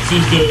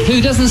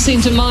 who doesn't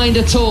seem to mind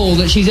at all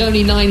that she's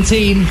only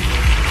 19.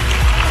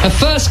 A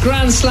first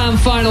Grand Slam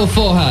final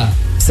for her.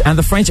 And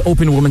the French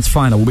Open Women's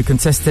Final will be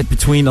contested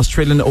between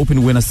Australian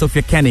Open winner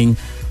Sophia Kenin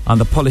and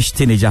the Polish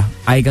teenager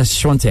Iga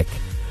Swiatek.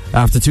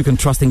 After 2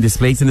 contrasting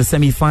displays in the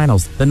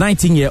semi-finals, the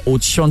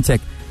 19-year-old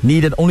Swiatek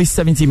needed only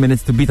 70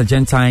 minutes to beat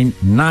Argentine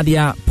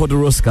Nadia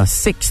Podoroska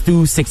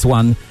 6-2,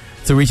 6-1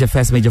 to reach her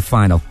first major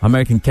final.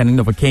 American Kenin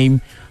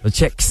overcame the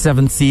Czech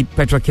 7th seed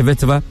Petra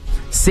Kvitova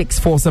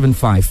 6-4,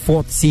 7-5.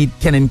 4th seed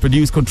Kenin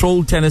produced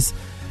controlled tennis,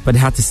 but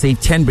had to save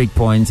 10 break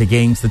points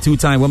against the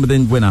 2-time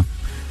Wimbledon winner.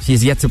 She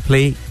is yet to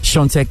play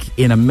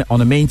Swiatek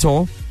on a main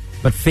tour,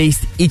 but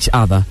faced each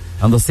other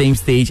on the same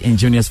stage in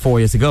juniors 4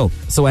 years ago.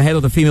 So ahead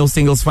of the female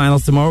singles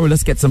finals tomorrow,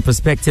 let's get some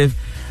perspective.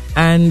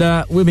 And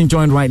we've been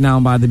joined right now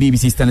by the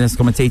BBC tennis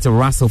commentator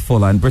Russell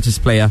Fuller and British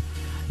player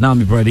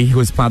Naomi Brady, who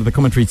is part of the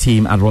commentary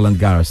team at Roland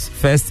Garros.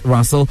 First,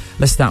 Russell,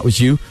 let's start with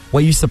you.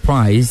 Were you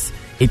surprised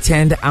it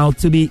turned out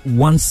to be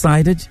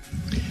one-sided?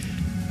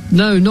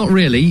 No, not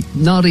really.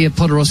 Nadia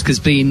Podoroska's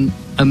been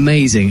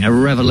amazing, a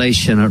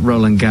revelation at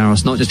Roland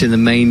Garros, not just in the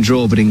main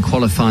draw but in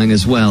qualifying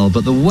as well.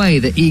 But the way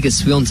that Iga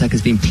Swiatek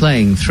has been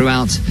playing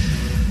throughout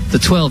the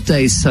 12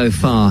 days so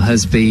far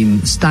has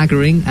been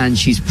staggering, and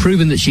she's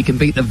proven that she can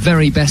beat the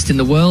very best in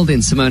the world in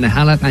Simona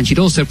Halep, and she'd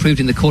also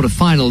proved in the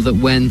quarter-final that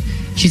when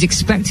she's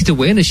expected to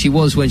win, as she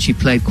was when she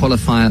played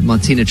qualifier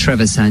Martina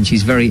Trevisan,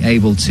 she's very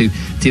able to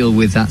deal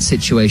with that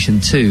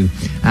situation too.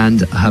 And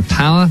her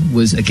power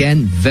was,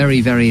 again, very,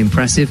 very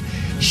impressive.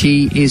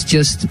 She is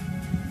just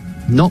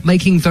not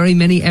making very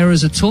many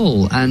errors at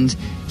all, and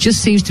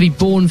just seems to be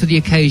born for the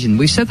occasion.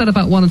 We've said that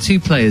about one or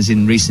two players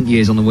in recent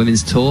years on the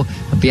women's tour.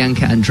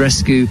 Bianca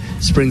Andreescu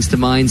springs to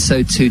mind,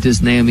 so too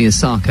does Naomi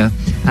Osaka.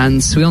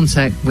 And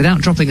Swiatek, without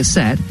dropping a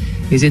set,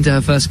 is into her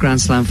first Grand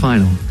Slam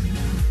final.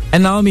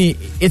 And Naomi,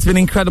 it's been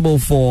incredible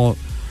for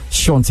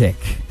Swiatek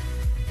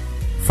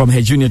from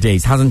her junior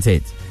days, hasn't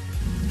it?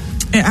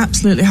 It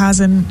absolutely has,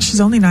 and she's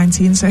only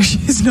 19, so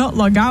she's not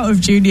long out of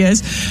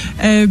juniors.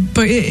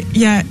 But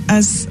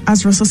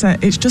as Russell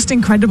said, it's just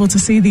incredible to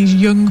see these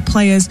young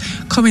players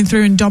coming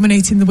through and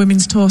dominating the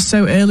women's tour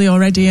so early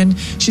already. And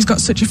she's got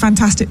such a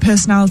fantastic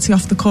personality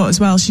off the court as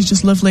well. She's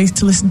just lovely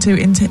to listen to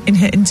in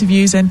her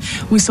interviews. And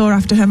we saw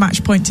after her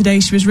match point today,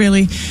 she was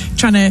really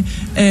trying to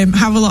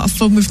have a lot of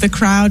fun with the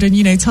crowd and,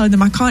 telling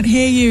them, I can't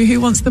hear you,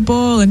 who wants the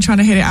ball, and trying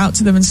to hit it out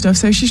to them and stuff.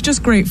 So she's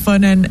just great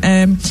fun, and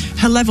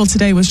her level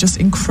today was just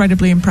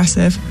incredibly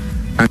impressive.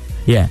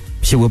 Yeah,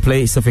 she will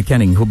play Sofia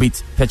Kenin, who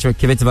beat Petra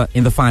Kvitova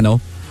in the final.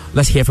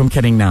 Let's hear from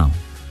Kenin now.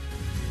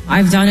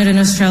 I've done it in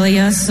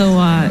Australia, so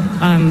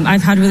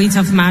I've had really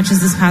tough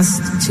matches this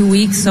past 2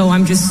 weeks, so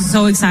I'm just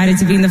so excited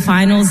to be in the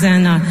finals,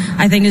 and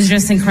I think it's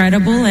just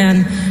incredible,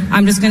 and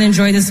I'm just going to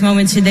enjoy this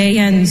moment today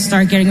and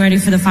start getting ready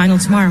for the final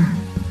tomorrow.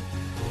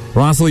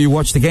 Russell, you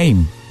watched the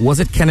game. Was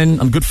it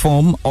Kenin on good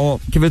form or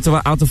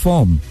Kvitova out of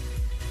form?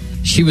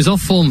 She was off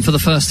form for the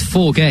first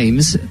 4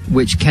 games,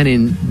 which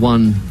Kenin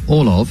won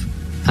all of,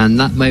 and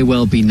that may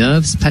well be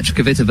nerves. Petra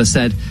Kvitova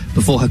said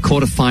before her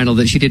quarter-final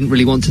that she didn't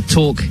really want to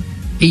talk,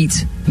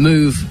 eat,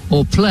 move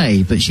or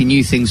play, but she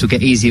knew things would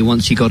get easier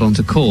once she got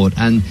onto court,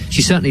 and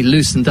she certainly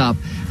loosened up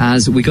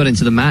as we got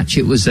into the match.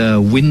 It was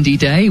a windy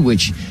day,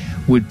 which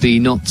would be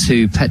not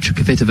to Petra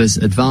Kvitova's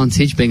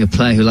advantage, being a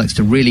player who likes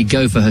to really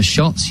go for her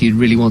shots. You'd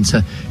really want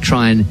to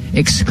try and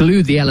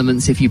exclude the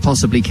elements if you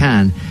possibly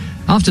can.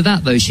 After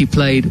that, though, she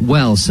played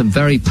well, some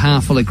very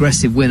powerful,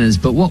 aggressive winners.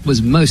 But what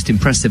was most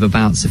impressive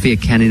about Sofia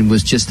Kenin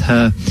was just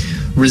her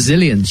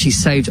resilience. She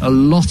saved a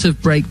lot of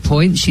break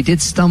points. She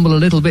did stumble a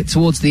little bit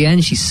towards the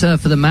end. She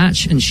served for the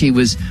match, and she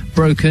was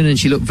broken, and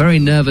she looked very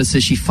nervous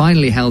as she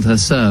finally held her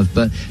serve.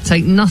 But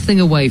take nothing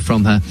away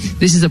from her.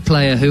 This is a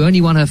player who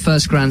only won her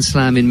first Grand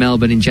Slam in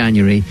Melbourne in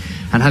January.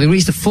 And having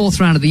reached the 4th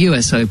round of the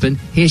US Open,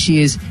 here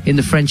she is in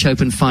the French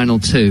Open final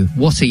too.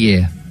 What a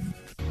year.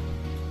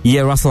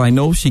 Yeah, Russell, I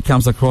know she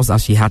comes across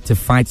as she had to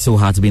fight so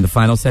hard to be in the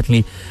final,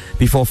 certainly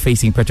before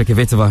facing Petra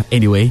Kvitova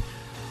anyway.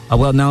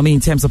 Well, Naomi, in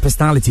terms of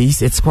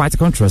personalities, it's quite a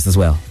contrast as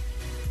well.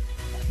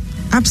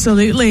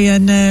 Absolutely,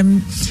 and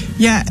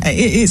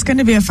it's going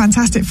to be a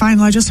fantastic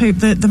final. I just hope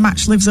that the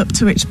match lives up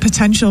to its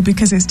potential,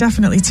 because it's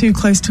definitely too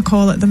close to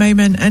call at the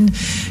moment. And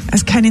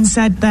as Kenin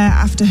said there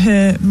after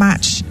her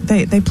match,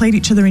 they played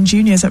each other in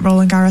juniors at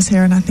Roland Garros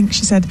here, and I think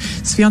she said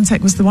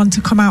Swiatek was the one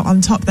to come out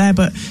on top there,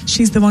 but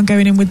she's the one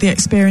going in with the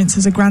experience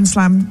as a Grand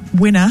Slam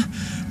winner.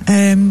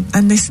 And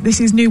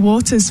this is new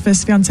waters for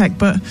Swiatek,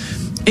 but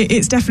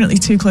it's definitely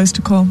too close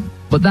to call.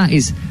 But that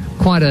is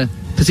quite a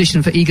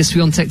position for Iga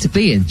Swiatek to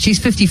be in. She's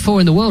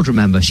 54 in the world,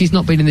 remember. She's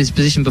not been in this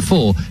position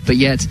before, but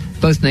yet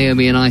both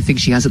Naomi and I think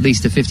she has at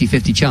least a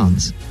 50-50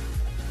 chance.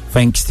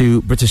 Thanks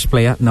to British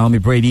player Naomi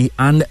Brady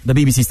and the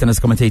BBC's tennis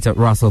commentator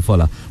Russell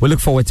Fuller. We look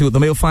forward to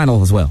the male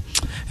final as well.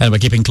 And we're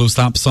keeping close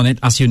tabs on it,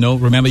 as you know.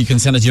 Remember, you can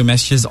send us your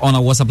messages on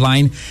our WhatsApp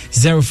line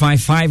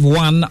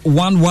 0551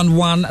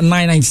 111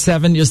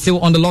 997. You're still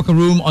on the Locker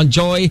Room on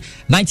Joy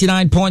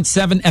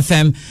 99.7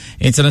 FM.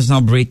 International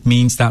break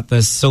means that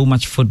there's so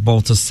much football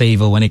to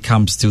savor when it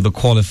comes to the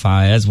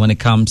qualifiers, when it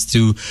comes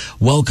to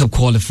World Cup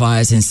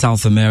qualifiers in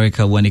South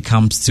America, when it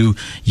comes to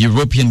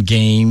European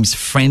games,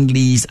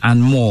 friendlies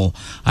and more.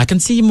 I can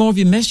see more of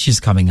your messages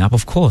coming up.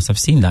 Of course, I've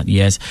seen that,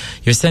 yes.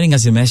 You're sending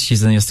us your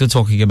messages and you're still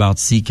talking about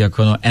Siki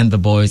Akono and the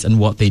boys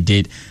and what they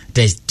did.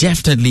 There's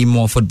definitely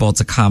more football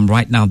to come.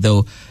 Right now,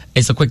 though,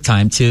 it's a quick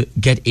time to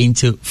get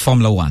into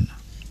Formula One.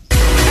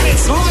 And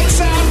it's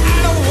lights out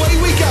and away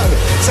we go.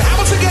 So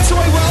Hamilton gets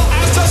away well,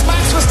 as does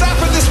Max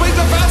Verstappen this week,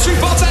 but Valtteri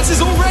Bottas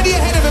is already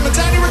ahead of him, and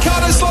Daniel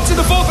Ricciardo slots in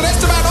the 4th, and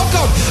Esteban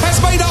Ocon has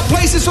made up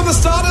places from the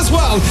start as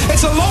well.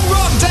 It's a long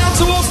run down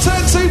towards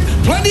turn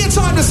 2, plenty of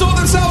time to sort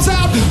themselves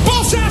out.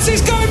 Bottas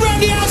is going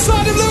round the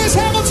outside of Lewis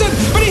Hamilton,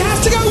 but he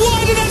has to go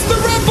wide against the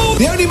Red Bull.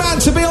 The only man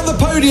to be on the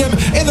podium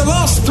in the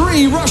last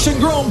 3 Russian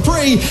Grand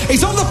Prix.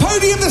 He's on the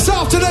podium this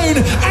afternoon,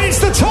 and it's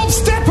the top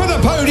step of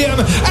the podium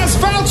as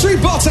Valtteri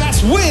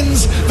Bottas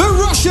wins the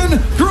Russian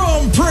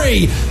Grand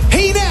Prix.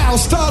 He now now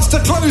starts to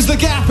close the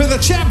gap in the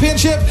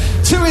championship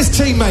to his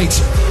teammate.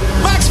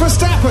 Max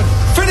Verstappen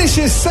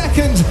finishes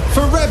second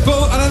for Red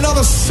Bull, and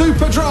another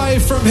super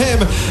drive from him.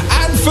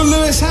 And for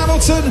Lewis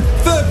Hamilton,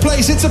 third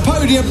place. It's a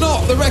podium,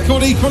 not the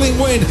record-equalling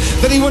win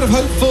that he would have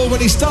hoped for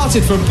when he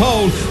started from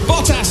pole.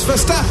 Bottas,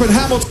 Verstappen,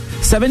 Hamilton.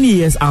 7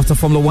 years after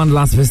Formula One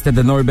last visited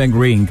the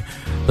Nürburgring,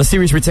 the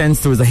series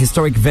returns to the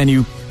historic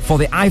venue for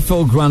the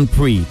Eiffel Grand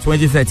Prix.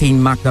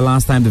 2013 marked the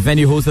last time the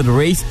venue hosted a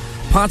race,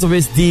 part of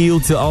its deal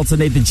to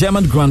alternate the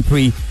German Grand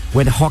Prix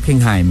with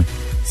Hockenheim.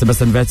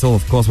 Sebastian Vettel,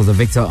 of course, was a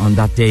victor on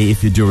that day,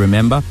 if you do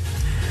remember.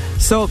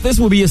 So this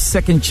will be a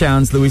second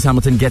chance Lewis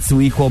Hamilton gets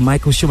to equal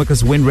Michael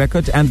Schumacher's win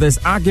record, and there's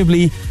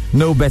arguably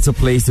no better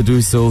place to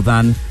do so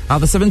than at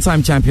the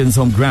 7-time champion's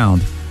home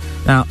ground.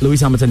 Now, Lewis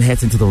Hamilton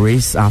heads into the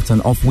race after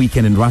an off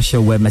weekend in Russia,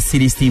 where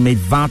Mercedes teammate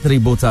Valtteri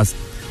Bottas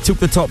took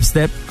the top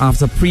step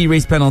after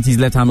pre-race penalties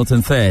left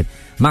Hamilton third.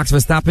 Max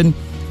Verstappen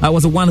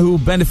was the one who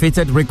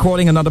benefited,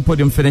 recording another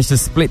podium finish to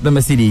split the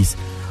Mercedes,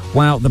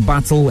 while the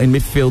battle in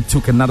midfield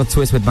took another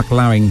twist with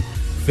McLaren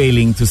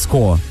failing to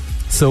score.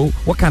 So,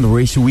 what kind of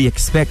race should we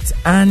expect?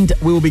 And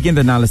we will begin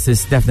the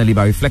analysis definitely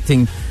by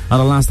reflecting on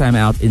the last time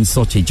out in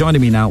Sochi.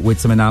 Joining me now with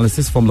some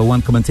analysis from the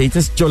One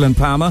commentators, Julian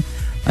Palmer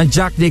and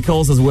Jack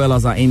Nichols, as well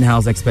as our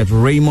in-house expert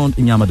Raymond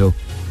Inyamado.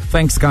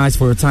 Thanks, guys,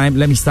 for your time.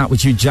 Let me start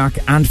with you, Jack,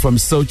 and from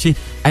Sochi.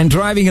 And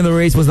driving in the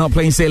race was not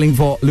plain sailing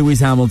for Lewis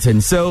Hamilton.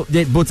 So,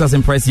 did Bottas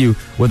impress you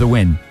with a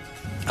win?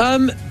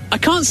 I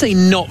can't say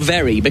not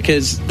very,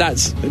 because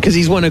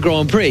he's won a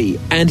Grand Prix,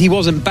 and he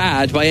wasn't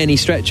bad by any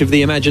stretch of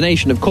the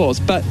imagination, of course,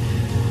 but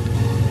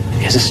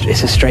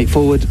it's a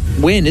straightforward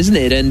win, isn't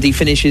it? And he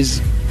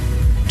finishes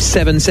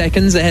 7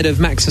 seconds ahead of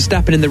Max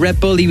Verstappen in the Red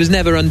Bull. He was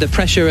never under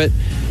pressure at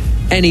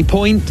any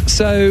point,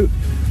 so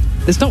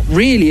there's not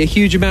really a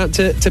huge amount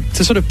to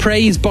sort of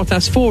praise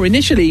Bottas for.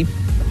 Initially,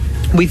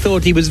 we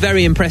thought he was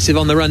very impressive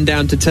on the run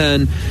down to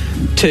turn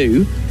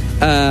 2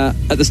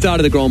 at the start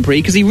of the Grand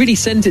Prix, because he really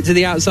sent it to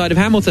the outside of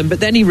Hamilton,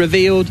 but then he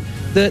revealed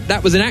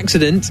that was an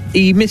accident.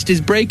 He missed his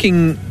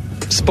braking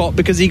spot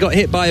because he got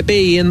hit by a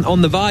bee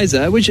on the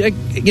visor, which,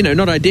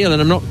 not ideal,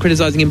 and I'm not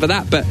criticising him for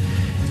that, but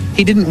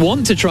he didn't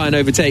want to try and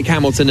overtake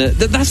Hamilton.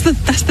 That's the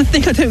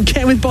thing I don't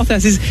get with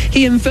Bottas, is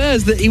he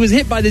infers that he was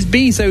hit by this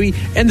bee, so he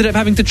ended up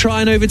having to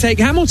try and overtake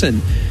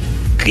Hamilton.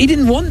 He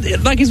didn't want,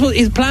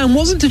 his plan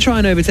wasn't to try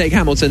and overtake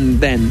Hamilton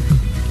then.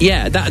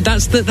 Yeah,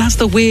 that's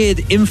the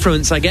weird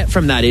inference I get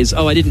from that is,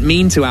 I didn't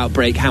mean to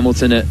outbrake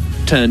Hamilton at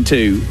turn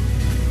 2.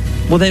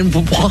 Well then,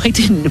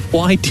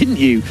 why didn't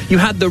you? You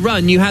had the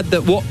run, you had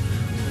the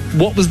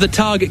what was the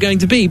target going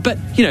to be? But,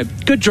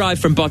 good drive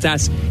from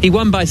Bottas. He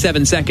won by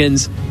 7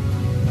 seconds.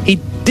 He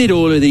did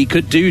all that he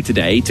could do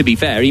today, to be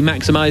fair. He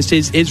maximised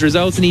his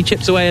results, and he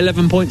chips away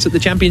 11 points at the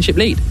championship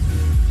lead.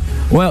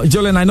 Well,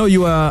 Julian, I know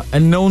you are a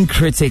known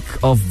critic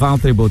of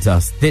Valtteri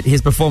Bottas. Did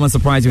his performance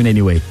surprise you in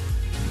any way?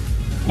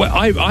 Well,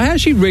 I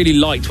actually really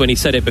liked when he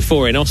said it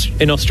before in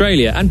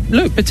Australia. And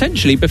look,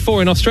 potentially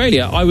before in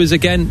Australia, I was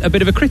again a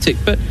bit of a critic.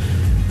 But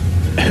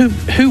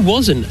who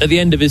wasn't at the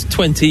end of his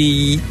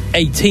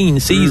 2018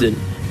 season?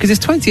 Because his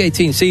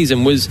 2018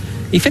 season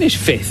he finished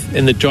 5th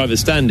in the driver's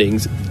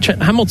standings.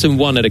 Hamilton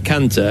won at a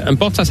canter, and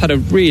Bottas had a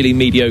really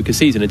mediocre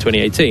season in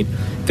 2018.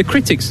 The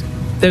critics,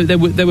 there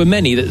were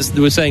many that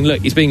were saying,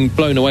 look, he's being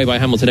blown away by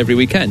Hamilton every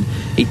weekend.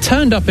 He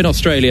turned up in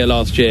Australia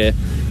last year,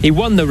 he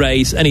won the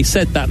race, and he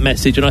said that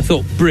message, and I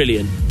thought,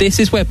 brilliant. This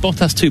is where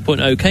Bottas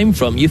 2.0 came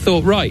from. You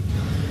thought, right.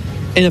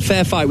 In a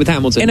fair fight with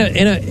Hamilton.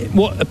 In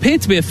what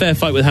appeared to be a fair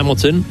fight with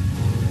Hamilton.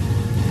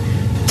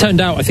 Turned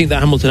out, I think,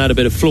 that Hamilton had a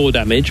bit of floor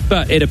damage,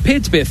 but it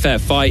appeared to be a fair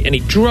fight, and he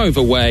drove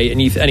away, and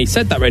he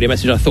said that radio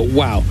message. I thought,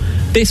 wow,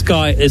 this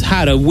guy has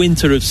had a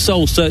winter of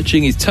soul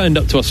searching. He's turned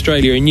up to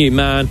Australia a new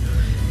man.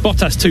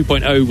 Bottas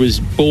 2.0 was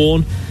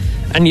born,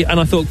 and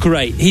I thought,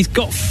 great, he's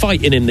got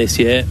fight in him this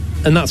year,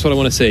 and that's what I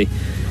want to see.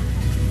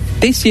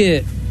 This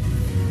year,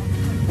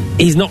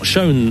 he's not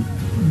shown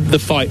the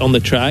fight on the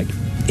track.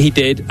 He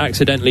did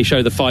accidentally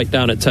show the fight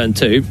down at turn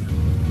 2,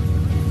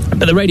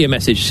 but the radio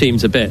message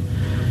seems a bit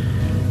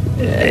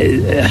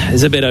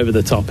over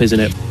the top, isn't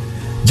it?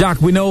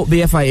 Jack, we know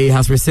the FIA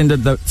has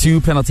rescinded the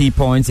 2 penalty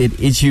points it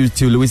issued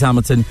to Lewis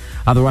Hamilton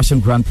at the Russian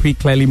Grand Prix,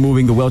 clearly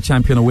moving the world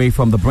champion away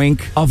from the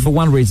brink of a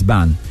one-race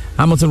ban.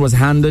 Hamilton was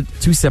handed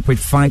 2 separate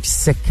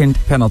 5-second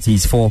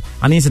penalties for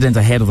an incident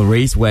ahead of the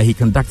race where he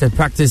conducted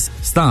practice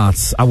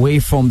starts away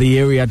from the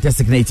area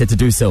designated to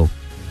do so.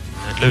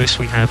 Lewis,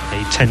 we have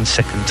a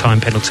 10-second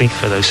time penalty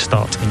for those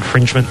start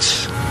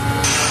infringements.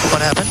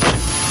 What happened?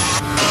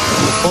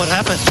 What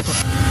happened?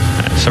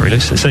 Sorry,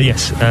 Lewis. So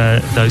yes,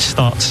 those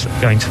starts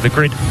going to the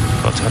grid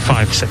got a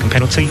 5-second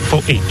penalty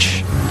for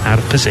each out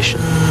of position.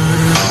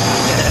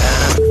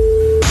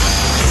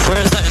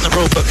 Where is that in the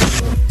rule book?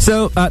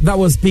 So that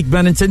was Pete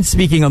Bennington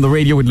speaking on the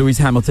radio with Lewis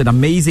Hamilton.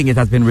 Amazing it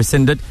has been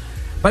rescinded.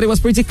 But it was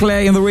pretty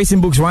clear in the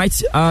racing books, right,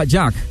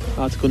 Jack?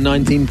 Article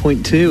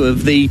 19.2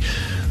 of the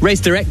race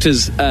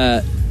directors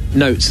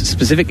notes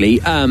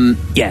specifically,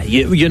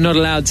 you're not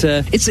allowed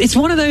to. It's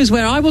one of those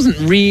where I wasn't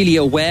really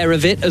aware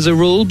of it as a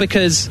rule,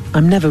 because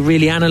I'm never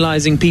really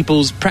analysing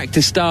people's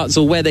practice starts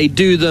or where they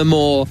do them,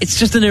 or it's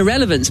just an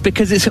irrelevance,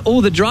 because it's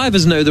all the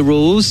drivers know the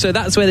rules, so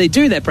that's where they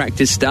do their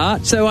practice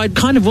start. So I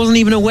kind of wasn't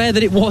even aware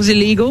that it was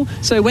illegal.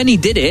 So when he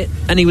did it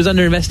and he was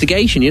under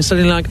investigation, you're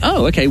suddenly like,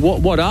 oh, okay,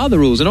 what are the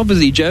rules? And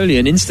obviously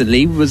Jolyon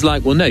instantly was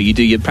like, well, no, you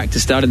do your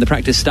practice start in the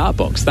practice start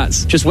box.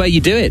 That's just where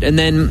you do it. And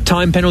then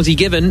time penalty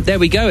given, there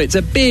we go.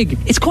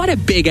 It's quite a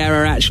big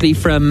error actually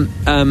from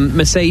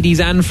Mercedes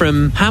and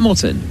from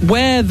Hamilton,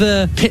 where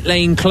the pit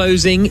lane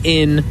closing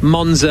in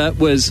Monza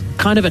was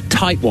kind of a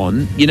tight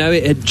one. You know,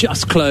 it had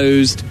just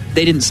closed.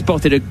 They didn't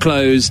spot it had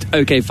closed.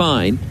 Okay,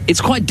 fine.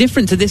 It's quite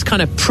different to this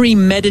kind of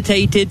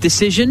premeditated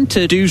decision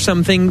to do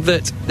something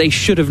that they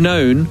should have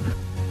known.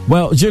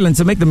 Well, Jolyon,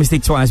 to make the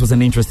mistake twice was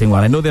an interesting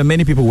one. I know there are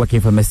many people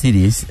working for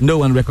Mercedes. No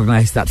one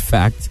recognized that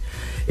fact.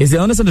 Is the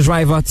onus on the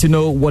driver to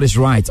know what is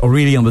right, or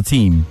really on the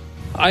team?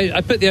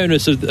 I put the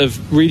onus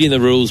of reading the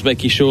rules,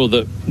 making sure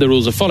that the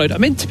rules are followed. I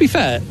mean, to be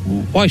fair,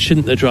 why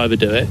shouldn't the driver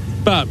do it?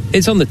 But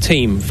it's on the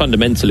team,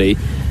 fundamentally.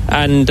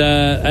 And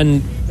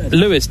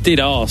Lewis did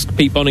ask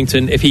Pete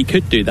Bonington if he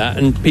could do that,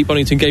 and Pete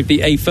Bonington gave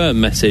the A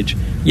firm message,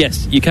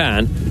 yes, you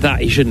can,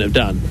 that he shouldn't have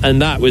done.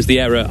 And that was the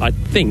error, I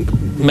think,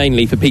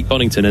 mainly for Pete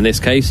Bonington in this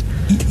case.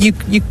 You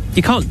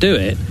can't do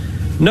it.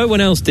 No one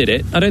else did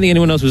it. I don't think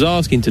anyone else was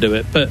asking to do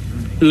it, but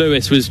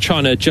Lewis was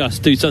trying to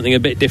just do something a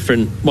bit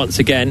different once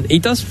again. He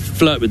does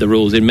flirt with the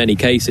rules in many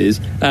cases,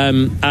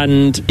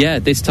 and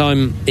this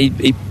time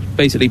he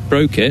basically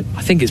broke it.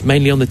 I think it's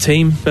mainly on the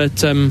team,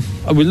 but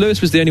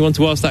Lewis was the only one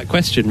to ask that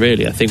question,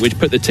 really, I think, which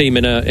put the team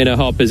in a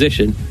hard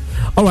position.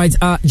 All right,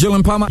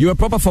 Jolyon Palmer, you're a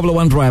proper Formula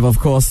One driver, of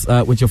course,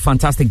 with your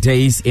fantastic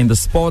days in the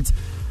sport.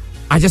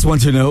 I just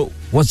want to know,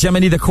 was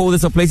Germany the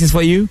coldest of places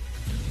for you?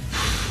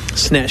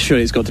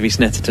 Surely it's got to be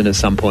Snetterton at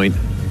some point.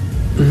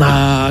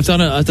 Nah, I've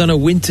done a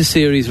winter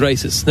series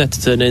race at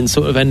Snetterton in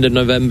sort of end of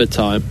November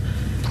time,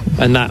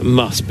 and that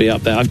must be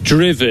up there. I've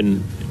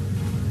driven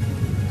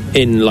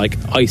in like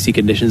icy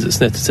conditions at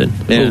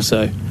Snetterton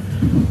also,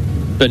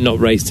 but not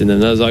raced in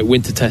them. That was like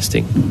winter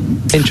testing.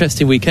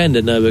 Interesting weekend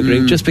at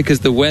Nürburgring, just because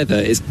the weather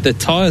is, the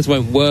tyres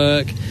won't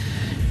work.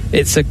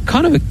 It's a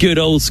kind of a good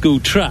old school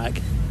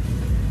track.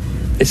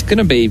 It's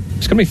gonna be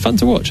fun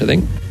to watch, I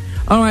think.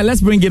 All right,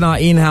 let's bring in our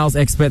in-house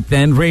expert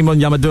then,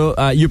 Raymond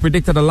Yamado. You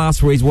predicted the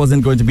last race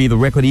wasn't going to be the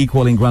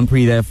record-equaling Grand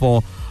Prix there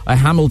for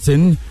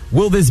Hamilton.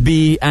 Will this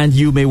be? And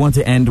you may want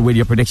to end with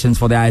your predictions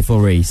for the Eiffel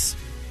race.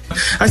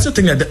 I still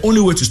think that the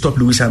only way to stop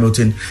Lewis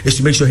Hamilton is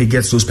to make sure he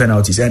gets those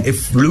penalties. And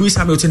if Lewis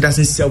Hamilton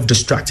doesn't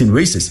self-destruct in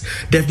races,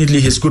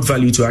 definitely he's good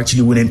value to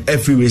actually win in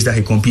every race that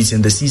he competes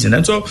in this season.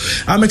 And so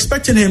I'm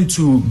expecting him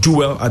to do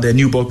well at the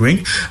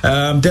Nürburgring.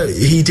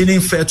 He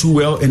didn't fare too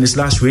well in his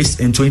last race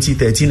in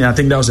 2013. And I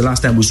think that was the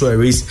last time we saw a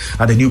race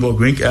at the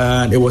Nürburgring.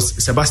 And it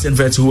was Sebastian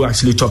Vettel who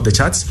actually topped the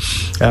charts.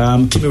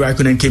 Kimi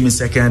Raikkonen came in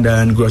second,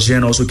 and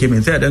Grosjean also came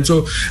in third. And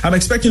so I'm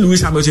expecting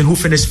Lewis Hamilton, who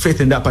finished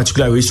fifth in that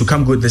particular race, to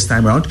come good this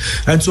time around.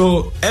 And so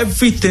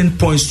everything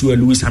points to a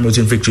Lewis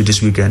Hamilton victory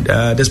this weekend,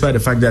 despite the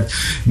fact that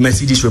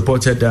Mercedes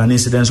reported an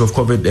incident of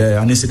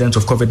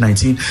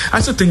COVID-19. I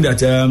still think that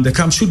the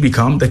camp should be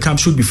calm. The camp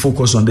should be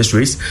focused on this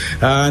race.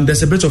 And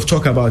there's a bit of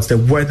talk about the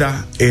weather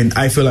in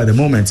Eiffel at the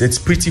moment. It's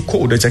pretty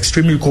cold. It's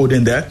extremely cold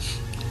in there.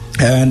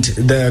 And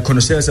the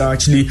connoisseurs are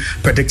actually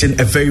predicting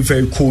a very,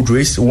 very cold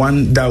race,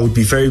 one that would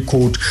be very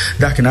cold,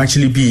 that can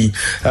actually be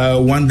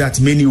one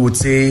that many would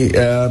say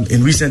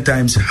in recent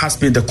times has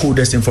been the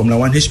coldest in Formula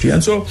One history.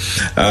 And so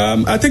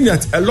I think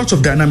that a lot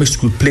of dynamics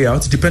could play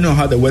out. Depending on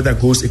how the weather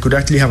goes, it could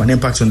actually have an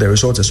impact on the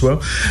results as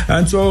well.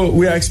 And so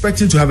we are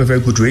expecting to have a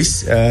very good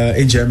race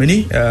in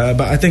Germany.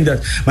 But I think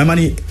that my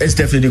money is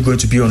definitely going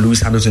to be on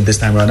Lewis Hamilton this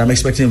time around. I'm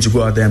expecting him to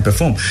go out there and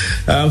perform.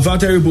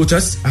 Valtteri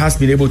Bottas has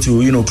been able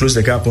to, close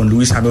the gap on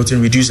Lewis Hamilton,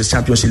 reduce the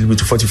championship lead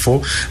to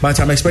 44, but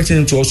I'm expecting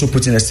him to also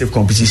put in a stiff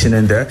competition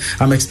in there.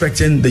 I'm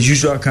expecting the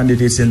usual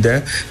candidates in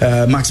there,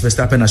 Max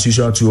Verstappen as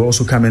usual, to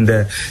also come in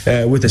there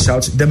with a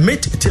shout. The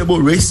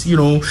mid-table race,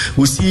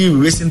 we'll see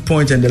Racing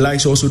Point and the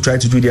likes also try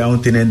to do their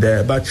own thing in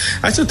there, but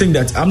I still think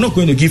that I'm not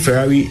going to give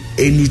Ferrari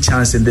any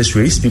chance in this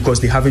race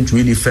because they haven't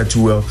really fared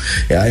too well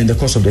in the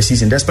course of the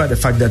season, despite the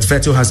fact that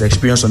Vettel has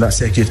experience on that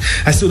circuit.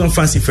 I still don't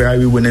fancy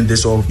Ferrari winning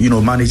this or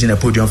managing a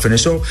podium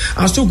finish, so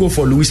I'll still go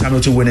for Lewis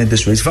Hamilton winning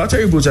this race.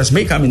 Valtteri Bottas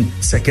may come in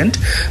second,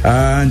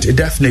 and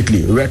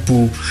definitely Red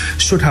Bull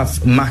should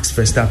have Max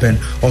Verstappen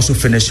also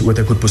finish with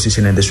a good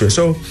position in this race.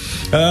 So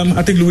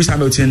I think Lewis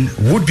Hamilton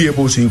would be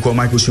able to equal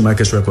Michael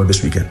Schumacher's record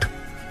this weekend.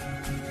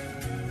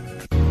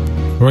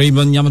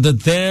 Raymond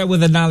Yamada there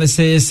with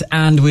analysis,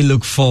 and we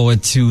look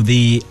forward to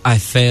the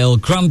Eiffel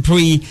Grand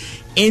Prix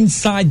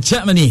inside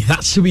Germany.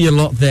 That should be a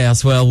lot there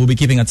as well. We'll be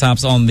keeping our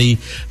tabs on the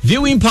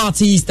viewing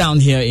parties down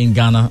here in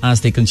Ghana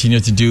as they continue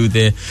to do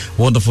their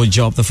wonderful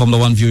job. The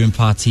Formula One viewing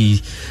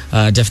party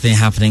definitely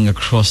happening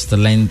across the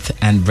length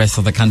and breadth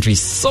of the country.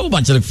 So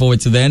much to look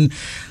forward to then.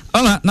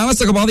 All right, now let's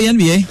talk about the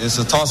NBA. It's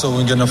a toss-up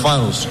when we get in the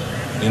finals.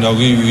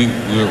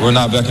 We're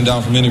not backing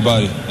down from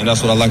anybody, and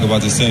that's what I like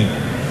about this team.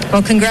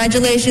 Well,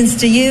 congratulations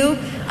to you.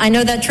 I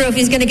know that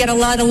trophy's going to get a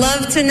lot of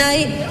love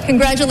tonight.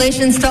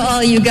 Congratulations to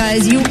all you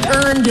guys. You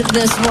earned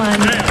this one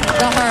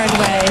the hard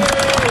way.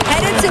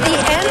 Headed to the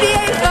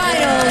NBA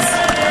Finals,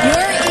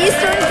 your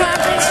Eastern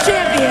Conference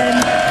champion,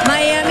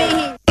 Miami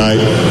Heat.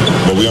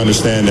 But we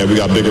understand that we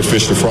got bigger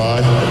fish to fry.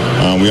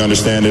 We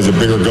understand there's a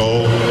bigger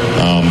goal.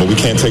 But we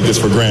can't take this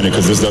for granted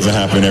because this doesn't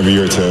happen every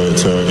year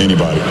to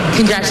anybody.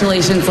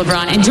 Congratulations,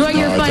 LeBron. Enjoy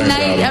your fun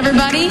night,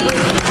 everybody.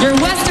 Your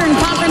Western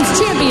Conference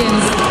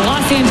champions,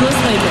 Los Angeles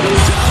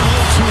Lakers.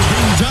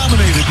 Being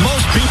dominated.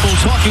 Most people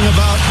talking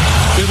about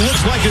it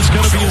looks like it's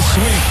going to be a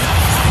sweep.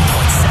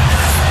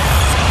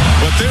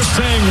 But they're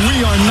saying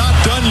we are not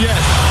done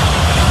yet.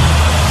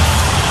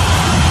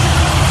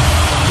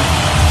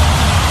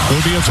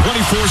 It'll be a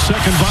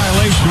 24-second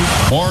violation.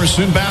 Morris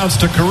inbounds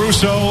to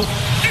Caruso.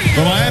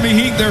 The Miami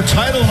Heat, their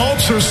title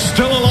hopes are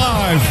still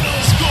alive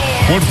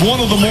with one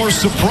of the more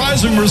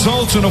surprising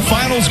results in a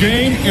finals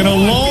game in a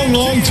long,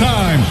 long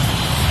time.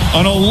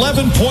 An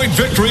 11-point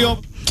victory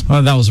over...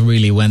 Well, that was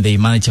really when they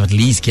managed to at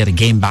least get a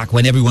game back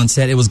when everyone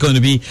said it was going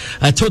to be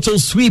a total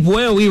sweep.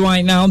 Where are we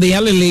right now? The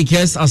LA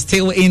Lakers are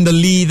still in the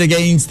lead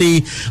against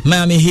the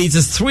Miami Heat.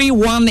 It's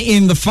 3-1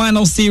 in the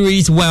final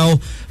series. Well,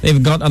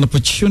 they've got an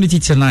opportunity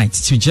tonight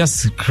to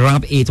just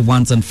grab it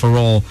once and for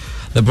all.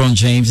 LeBron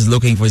James is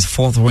looking for his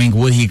fourth ring.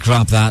 Will he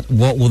grab that?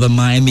 What will the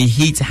Miami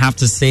Heat have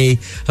to say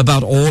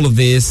about all of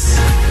this?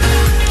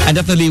 And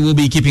definitely we'll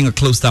be keeping a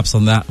close tabs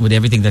on that with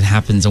everything that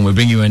happens, and we'll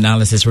bring you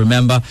analysis.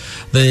 Remember,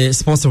 the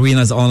Sports Arena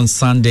is on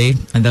Sunday,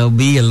 and there'll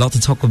be a lot to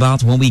talk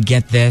about when we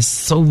get there.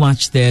 So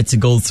much there to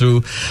go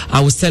through.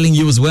 I was telling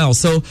you as well.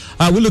 So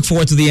we look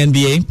forward to the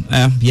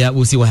NBA.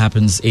 We'll see what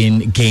happens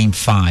in Game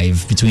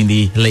 5 between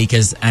the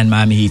Lakers and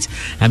Miami Heat.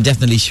 I'm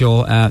definitely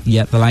sure,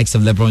 the likes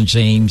of LeBron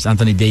James,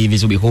 Anthony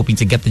Davis will be hoping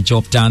to get the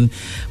job done.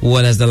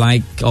 What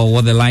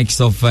the likes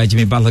of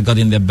Jimmy Butler got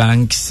in their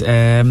banks.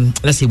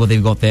 Let's see what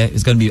they've got there.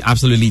 It's going to be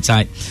absolutely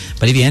tight.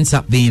 But if he ends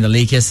up being the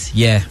Lakers,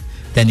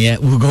 then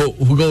we'll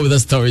go with the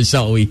story,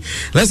 shall we?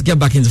 Let's get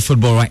back into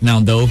football right now,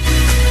 though.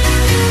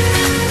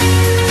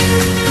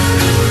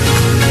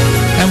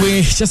 And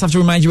we just have to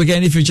remind you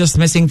again, if you're just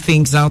missing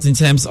things out in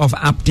terms of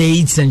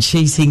updates and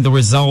chasing the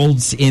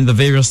results in the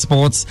various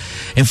sports.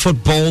 In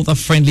football, the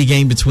friendly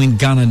game between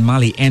Ghana and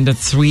Mali ended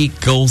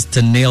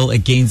 3-0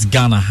 against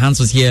Ghana.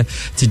 Hans was here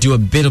to do a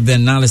bit of the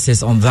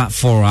analysis on that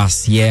for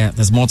us.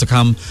 There's more to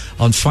come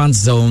on France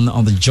Zone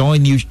on the Joy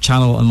News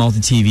channel on Multi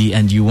TV,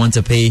 and you want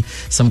to pay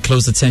some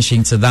close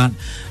attention to that.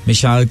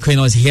 Michel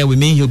Queno is here with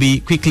me. He'll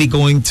be quickly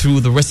going through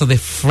the rest of the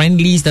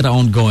friendlies that are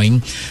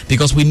ongoing,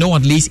 because we know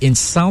at least in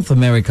South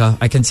America,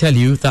 I can tell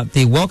you that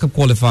the World Cup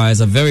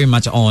qualifiers are very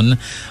much on.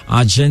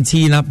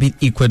 Argentina beat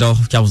Ecuador,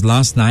 that was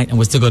last night, and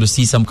we're still going to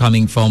see some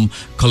coming from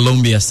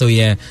Colombia. So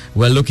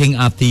we're looking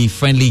at the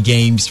friendly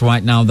games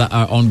right now that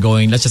are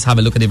ongoing. Let's just have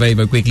a look at it very,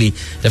 very quickly.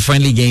 The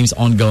friendly games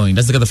ongoing.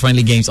 Let's look at the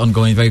friendly games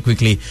ongoing very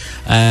quickly.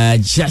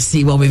 Just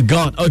see what we've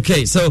got.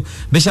 Okay, so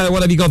Michelle,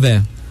 what have you got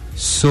there?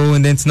 So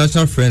in the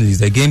international friendlies,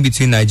 the game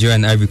between Nigeria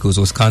and Ivory Coast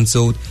was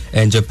cancelled,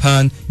 and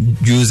Japan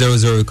drew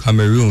 0-0 with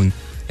Cameroon.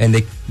 And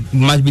the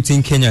match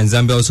between Kenya and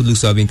Zambia also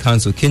looks to have been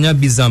cancelled. Kenya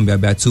beat Zambia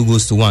by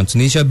 2-1.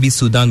 Tunisia beat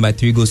Sudan by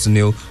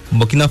 3-0.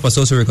 Burkina Faso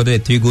also recorded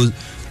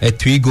a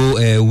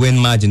three-goal win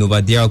margin over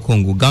DR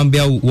Congo.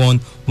 Gambia won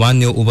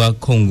 1-0 over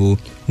Congo.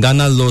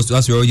 Ghana lost,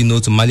 as we already know,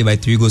 to Mali by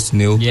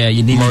 3-0. Yeah,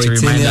 you need to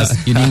remind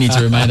us. You need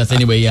to remind us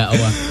anyway.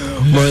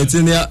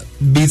 Mauritania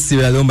beat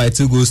Sierra Leone by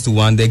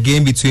 2-1. The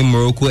game between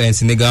Morocco and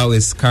Senegal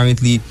is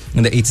currently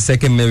in the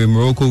 82nd minute, with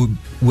Morocco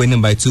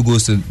winning by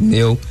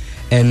 2-0.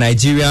 And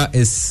Nigeria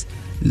is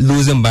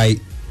losing by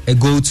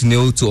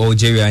 1-0 to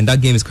Algeria, and that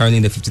game is currently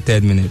in the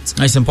 53rd minute.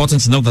 It's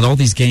important to note that all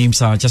these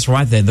games are just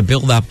right there, the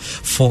build-up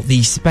for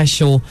the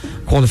special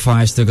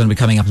qualifiers that are going to be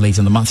coming up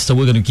later in the month. So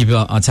we're going to keep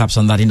our tabs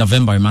on that. In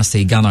November, I must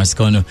say, Ghana is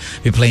going to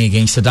be playing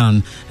against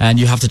Sudan, and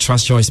you have to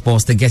trust Joy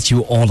Sports to get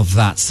you all of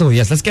that. So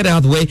yes, let's get it out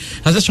of the way.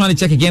 I was just trying to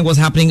check again what's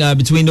happening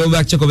between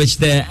Novak Djokovic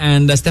there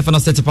and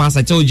Stefanos Tsitsipas.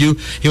 I told you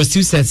he was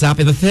 2 sets up.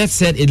 In the third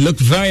set, it looked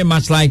very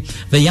much like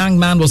the young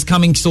man was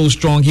coming so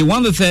strong. He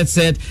won the third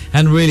set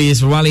and really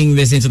is rallying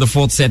this into the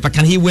fourth set. But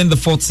can he win the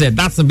fourth set?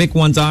 That's the big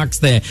one to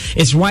ask there.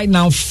 It's right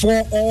now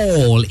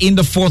 4-4 in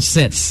the fourth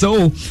set.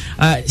 So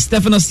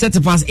Stefanos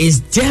Tsitsipas is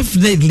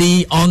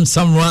definitely on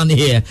some run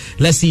here.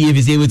 Let's see if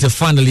he's able to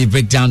finally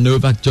break down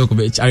Novak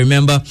Djokovic. I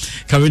remember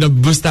Karina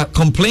Busta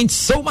complained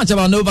so much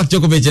about Novak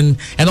Djokovic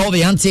and all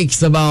the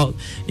antics about,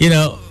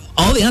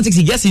 all the antics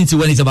he gets into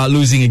when he's about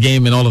losing a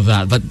game and all of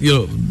that. But,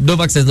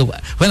 Novak says, look,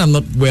 when I'm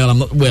not well, I'm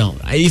not well.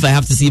 If I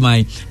have to see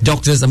my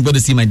doctors, I'm going to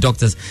see my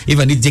doctors. If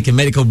I need to take a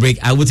medical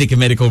break, I will take a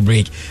medical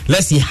break.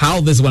 Let's see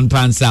how this one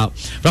pans out.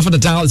 Rafa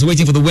Nadal is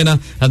waiting for the winner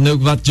of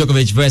Novak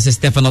Djokovic versus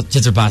Stefanos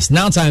Tsitsipas.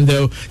 Now time,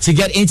 though, to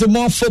get into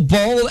more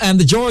football and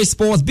the Joy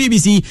Sports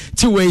BBC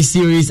two-way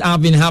series.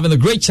 I've been having a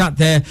great chat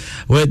there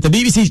with the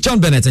BBC's John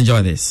Bennett.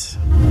 Enjoy this.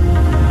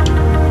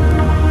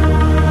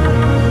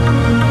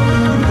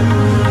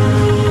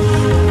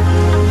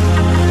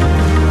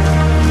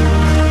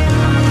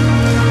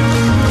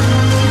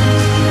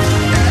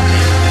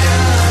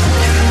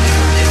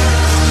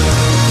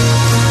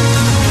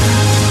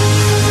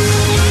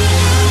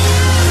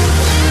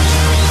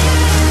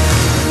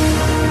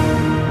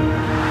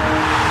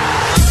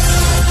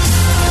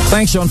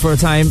 Thanks, Sean, for your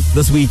time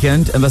this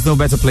weekend, and there's no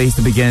better place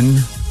to begin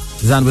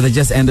than with the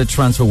just ended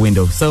transfer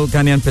window. So,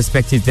 Ghanaian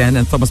perspective then,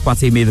 and Thomas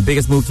Partey made the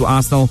biggest move to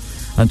Arsenal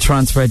on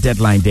transfer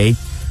deadline day.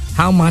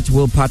 How much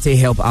will Partey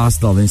help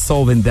Arsenal in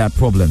solving their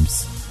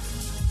problems?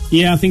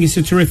 Yeah, I think it's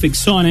a terrific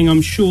signing.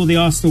 I'm sure the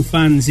Arsenal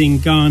fans in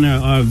Ghana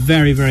are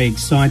very, very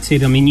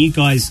excited. I mean, you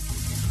guys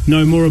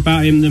know more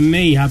about him than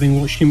me, having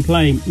watched him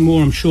play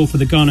more, I'm sure, for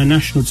the Ghana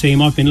national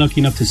team. I've been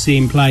lucky enough to see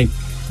him play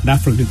at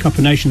Africa Cup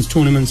of Nations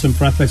tournaments and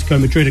for Atletico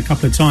Madrid a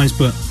couple of times,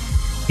 but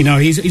you know,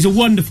 he's a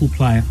wonderful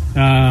player.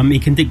 He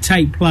can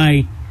dictate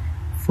play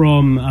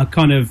from a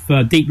kind of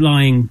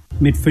deep-lying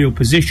midfield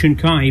position,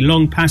 can't he?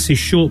 Long passes,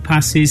 short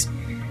passes.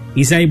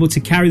 He's able to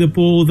carry the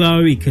ball,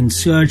 though. He can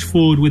surge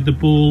forward with the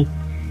ball.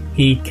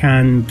 He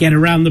can get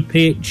around the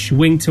pitch,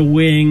 wing to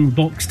wing,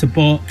 box to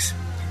box.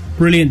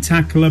 Brilliant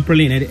tackler,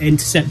 brilliant at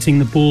intercepting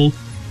the ball.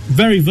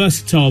 Very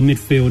versatile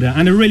midfielder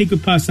and a really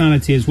good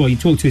personality as well. You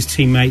talk to his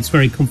teammates,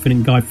 very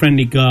confident guy,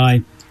 friendly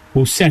guy,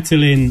 will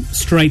settle in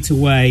straight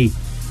away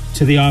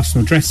to the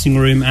Arsenal dressing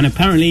room and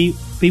apparently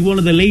be one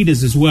of the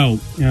leaders as well.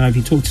 If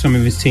you talk to some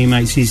of his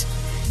teammates, he's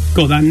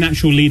got that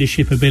natural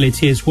leadership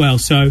ability as well.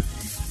 So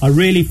I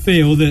really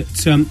feel that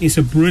it's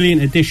a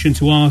brilliant addition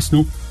to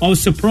Arsenal. I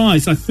was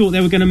surprised. I thought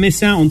they were going to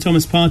miss out on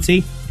Thomas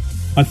Partey.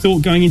 I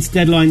thought going into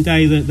deadline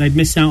day that they'd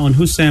miss out on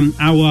Houssem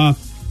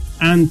Aouar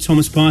and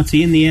Thomas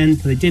Partey. In the end,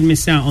 they did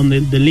miss out on the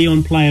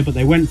Lyon player, but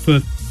they went for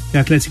the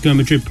Atletico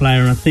Madrid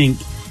player. And I think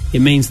it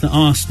means that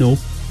Arsenal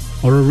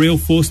are a real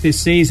force this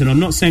season.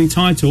 I'm not saying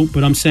title,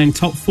 but I'm saying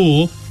top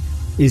four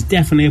is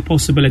definitely a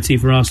possibility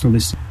for Arsenal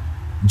this season.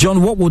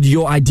 John, what would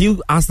your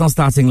ideal Arsenal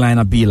starting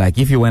lineup be like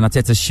if you were in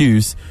Arteta's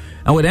shoes,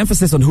 and with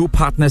emphasis on who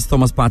partners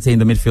Thomas Partey in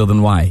the midfield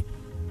and why?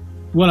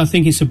 Well, I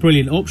think it's a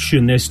brilliant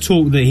option. There's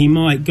talk that he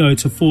might go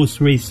to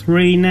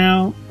 4-3-3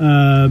 now.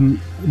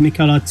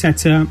 Mikel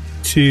Arteta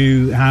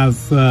to have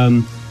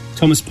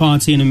Thomas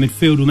Partey in the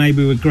midfield, or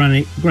maybe with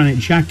Granit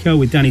Xhaka,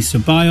 with Dani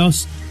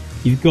Ceballos.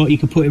 You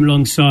could put him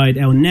alongside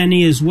El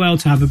Neni as well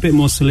to have a bit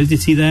more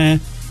solidity there.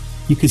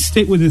 You could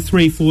stick with the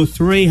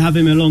 3-4-3, have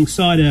him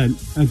alongside a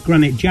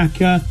Granit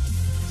Xhaka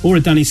or a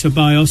Dani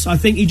Ceballos. I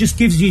think he just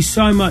gives you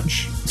so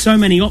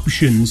many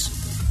options.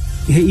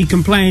 He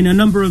can play in a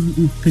number of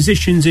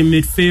positions in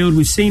midfield.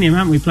 We've seen him,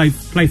 haven't we,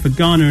 play for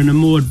Ghana in a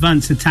more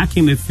advanced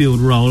attacking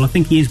midfield role. I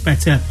think he is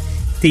better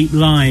deep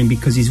lying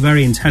because he's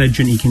very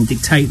intelligent. He can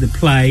dictate the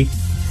play.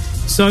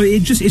 So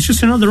it's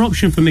just another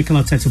option for Mikel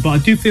Arteta. But I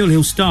do feel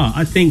he'll start.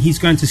 I think he's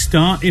going to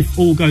start if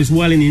all goes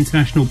well in the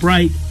international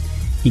break.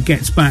 He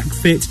gets back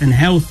fit and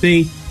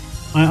healthy.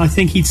 I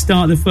think he'd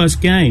start the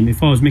first game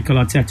if I was Mikel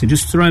Arteta.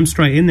 Just throw him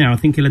straight in there. I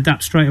think he'll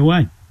adapt straight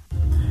away.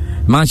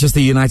 Manchester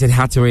United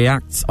had to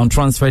react on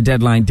transfer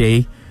deadline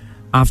day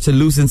after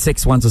losing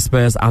 6-1 to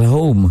Spurs at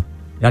home.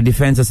 Their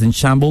defence is in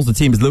shambles. The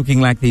team is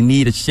looking like they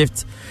need a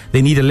shift.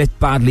 They need a lift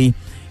badly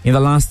in the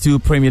last two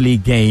Premier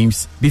League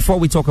games. Before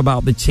we talk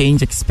about the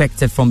change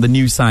expected from the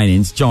new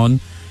signings,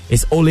 John,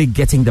 is Ole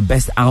getting the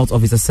best out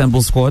of his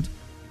assembled squad?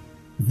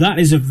 That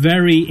is a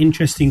very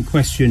interesting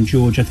question,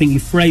 George. I think you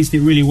phrased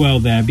it really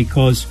well there,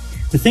 because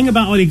the thing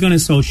about Ole Gunnar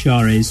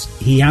Solskjaer is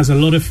he has a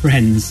lot of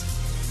friends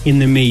in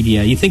the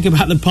media. You think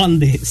about the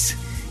pundits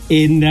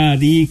in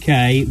the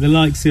UK, the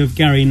likes of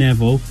Gary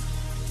Neville,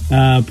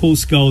 Paul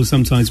Scholes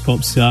sometimes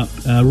pops up,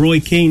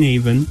 Roy Keane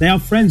even. They are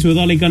friends with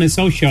Ole Gunnar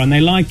Solskjaer and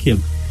they like him.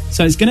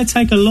 So it's going to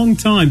take a long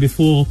time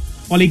before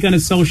Ole Gunnar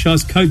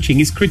Solskjaer's coaching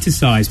is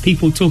criticised.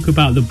 People talk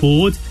about the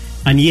board,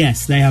 and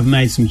yes, they have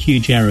made some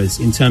huge errors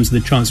in terms of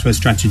the transfer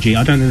strategy.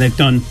 I don't think they've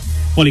done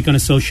Ole Gunnar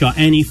Solskjaer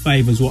any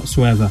favours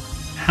whatsoever.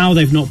 How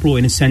they've not brought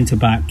in a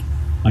centre-back,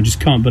 I just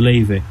can't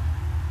believe it.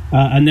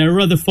 And there are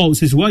other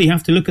faults as well. You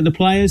have to look at the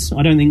players.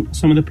 I don't think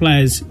some of the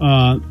players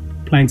are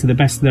playing to the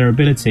best of their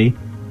ability.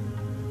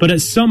 But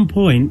at some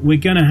point, we're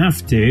going to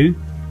have to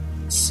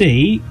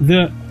see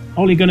that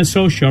Ole Gunnar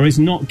Solskjaer is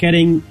not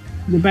getting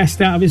the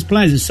best out of his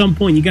players. At some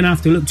point, you're going to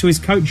have to look to his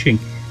coaching.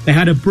 They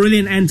had a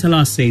brilliant end to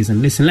last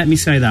season. Listen, let me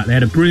say that. They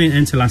had a brilliant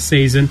end to last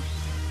season.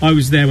 I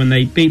was there when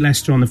they beat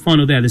Leicester on the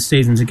final day of the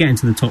season to get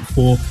into the top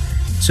four.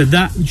 So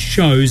that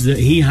shows that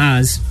he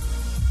has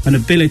an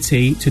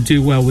ability to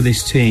do well with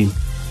his team.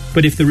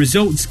 But if the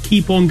results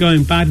keep on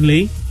going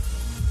badly,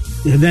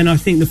 then I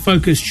think the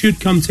focus should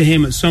come to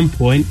him at some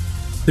point.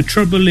 The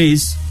trouble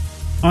is,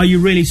 are you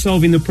really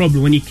solving the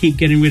problem when you keep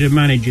getting rid of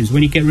managers,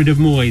 when you get rid of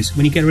Moyes,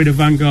 when you get rid of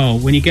Van Gaal,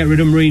 when you get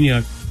rid of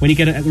Mourinho, when you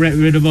get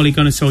rid of Ole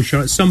Gunnar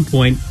Solskjaer? At some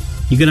point,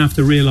 you're going to have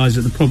to realise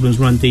that the problems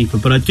run deeper.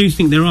 But I do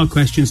think there are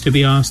questions to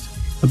be asked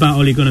about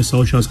Ole Gunnar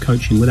Solskjaer's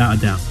coaching, without a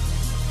doubt.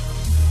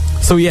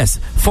 So yes,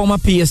 former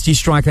PSG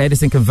striker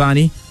Edinson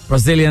Cavani,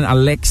 Brazilian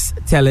Alex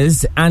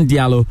Telles and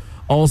Diallo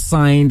all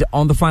signed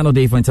on the final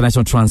day for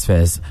international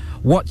transfers.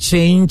 What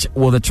change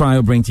will the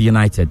trial bring to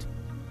United?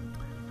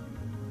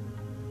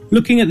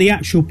 Looking at the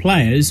actual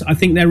players, I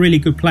think they're really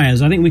good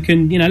players. I think we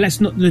can, let's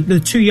not, the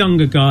two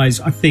younger guys,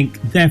 I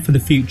think they're for the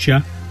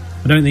future.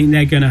 I don't think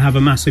they're going to have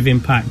a massive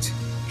impact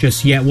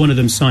just yet. One of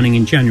them signing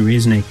in January,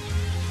 isn't he?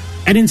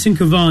 Edinson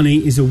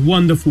Cavani is a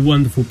wonderful,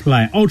 wonderful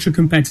player. Ultra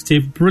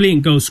competitive,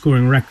 brilliant goal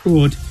scoring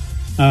record.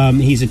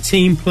 He's a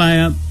team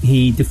player.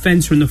 He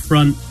defends from the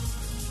front.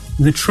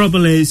 The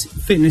trouble is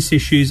fitness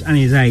issues and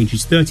his age.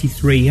 He's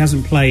 33. He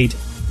hasn't played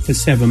for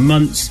 7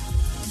 months.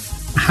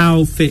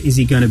 How fit is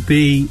he going to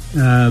be?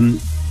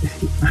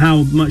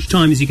 How much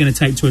time is he going to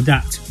take to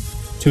adapt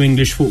to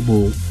English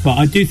football? But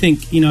I do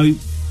think,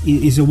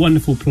 he's a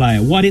wonderful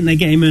player. Why didn't they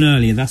get him in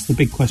earlier? That's the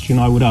big question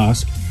I would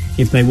ask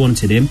if they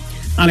wanted him.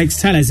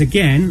 Alex Telles,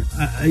 again,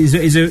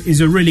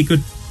 is a really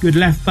good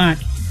left back.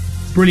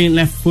 Brilliant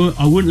left foot.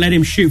 I wouldn't let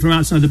him shoot from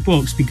outside the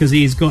box because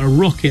he's got a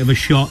rocket of a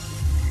shot.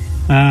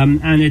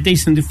 And a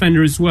decent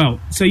defender as well.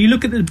 So you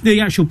look at the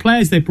actual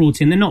players they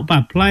brought in, they're not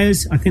bad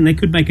players. I think they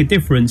could make a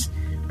difference,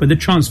 but the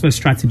transfer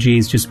strategy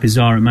is just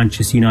bizarre at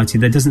Manchester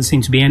United. There doesn't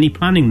seem to be any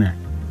planning there.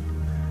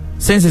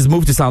 Since his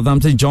move to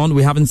Southampton, John,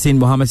 we haven't seen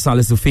Mohamed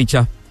Salisu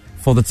feature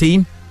for the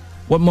team.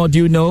 What more do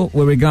you know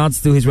with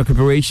regards to his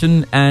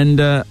recuperation? And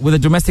with the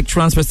domestic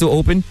transfer still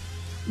open,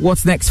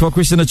 what's next for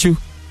Christian Atsu?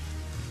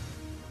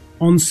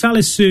 On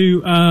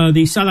Salisu,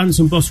 the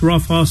Southampton boss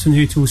Ralph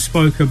Hasenhüttl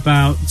spoke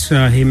about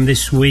him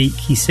this week.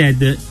 He said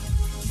that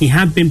he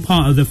had been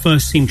part of the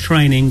first team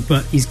training,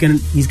 but he's going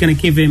to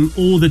give him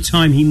all the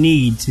time he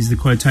needs, is the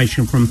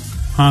quotation from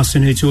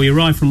Hasenhüttl. He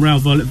arrived from Real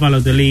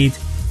Valladolid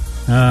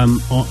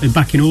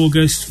back in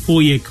August,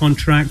 4-year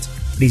contract,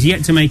 but he's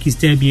yet to make his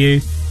debut.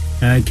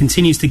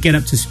 Continues to get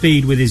up to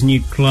speed with his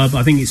new club.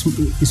 I think it's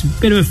a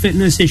bit of a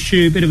fitness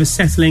issue, a bit of a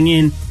settling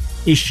in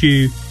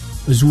issue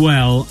as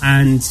well,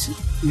 and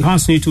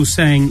Hasenhüttl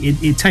saying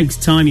it takes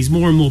time. He's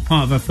more and more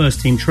part of our first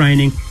team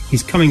training.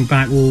 He's coming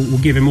back. We'll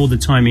give him all the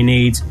time he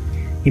needs.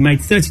 He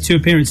made 32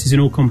 appearances in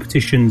all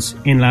competitions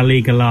in La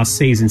Liga last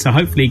season, so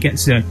hopefully he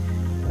gets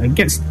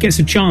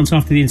a chance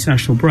after the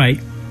international break.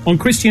 On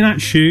Christian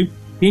Atsu,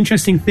 the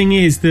interesting thing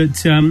is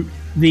that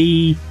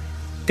the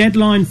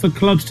deadline for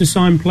clubs to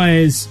sign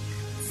players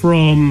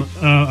from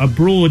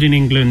abroad in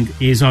England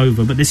is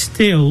over, but there's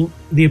still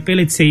the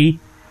ability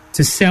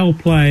to sell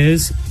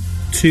players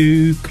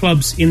to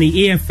clubs in the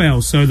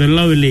EFL, so the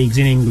lower leagues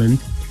in England.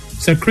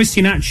 So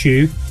Christian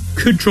Atsu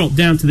could drop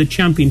down to the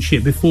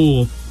Championship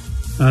before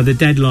the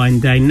deadline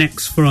day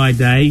next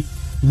Friday.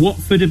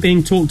 Watford are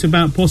being talked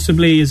about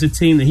possibly as a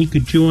team that he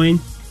could join.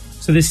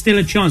 So there's still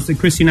a chance that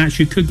Christian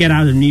Atsu could get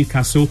out of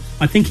Newcastle.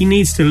 I think he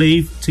needs to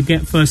leave to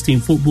get first team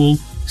football.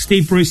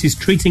 Steve Bruce is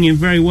treating him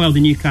very well,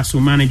 the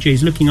Newcastle manager.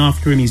 He's looking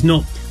after him. He's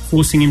not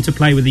forcing him to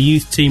play with the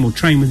youth team or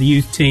train with the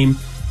youth team.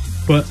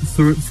 But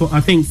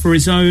I think for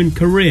his own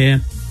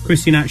career,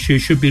 Christian Atsu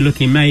should be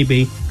looking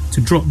maybe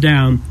to drop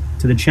down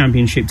to the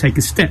Championship, take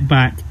a step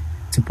back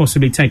to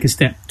possibly take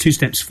 2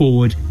 steps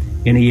forward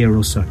in a year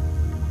or so.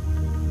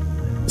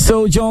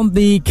 So, John,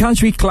 the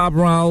country club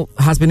row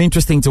has been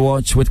interesting to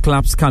watch, with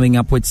clubs coming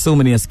up with so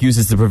many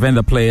excuses to prevent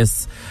the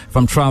players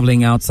from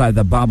travelling outside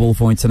the bubble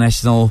for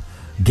international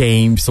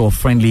games or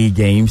friendly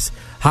games.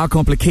 How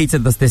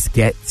complicated does this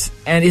get?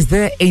 And is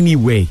there any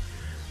way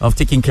of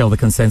taking care of the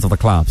concerns of the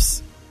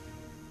clubs?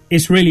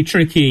 It's really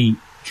tricky,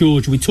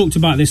 George. We talked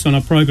about this on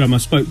our programme. I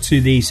spoke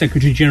to the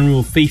Secretary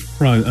General of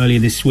FIFPro earlier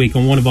this week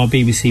on one of our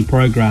BBC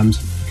programmes,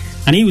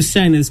 and he was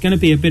saying there's going to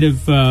be a bit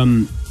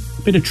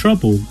of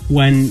trouble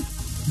when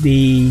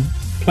the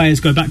players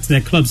go back to their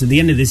clubs at the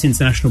end of this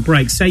international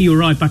break. Say you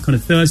arrive back on a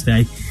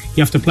Thursday,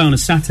 you have to play on a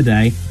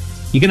Saturday.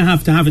 You're going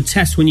to have a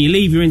test when you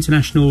leave your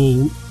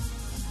international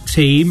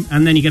team,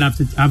 and then you're going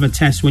to have a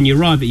test when you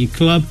arrive at your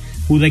club.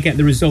 Will they get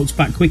the results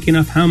back quick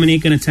enough? How many are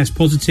going to test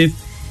positive?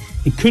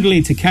 It could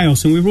lead to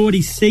chaos, and we've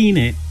already seen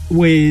it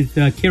with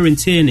Kieran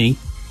Tierney.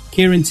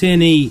 Kieran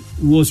Tierney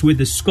was with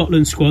the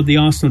Scotland squad, the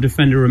Arsenal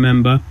defender,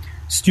 remember.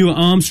 Stuart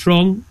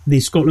Armstrong, the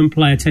Scotland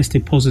player,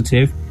 tested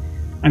positive,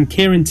 and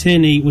Kieran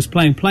Tierney was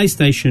playing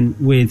PlayStation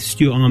with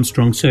Stuart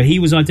Armstrong, so he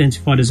was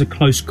identified as a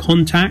close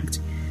contact.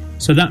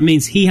 So that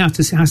means he has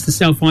to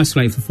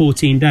self-isolate for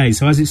 14 days.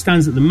 So as it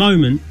stands at the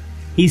moment,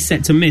 he's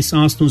set to miss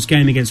Arsenal's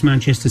game against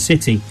Manchester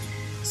City.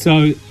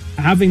 So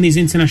having these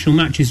international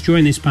matches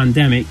during this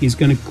pandemic is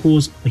going to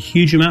cause a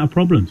huge amount of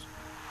problems.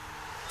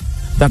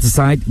 That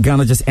aside,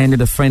 Ghana just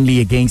ended a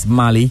friendly against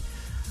Mali.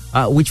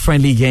 Which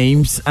friendly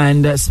games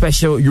and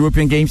special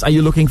European games are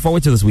you looking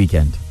forward to this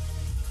weekend?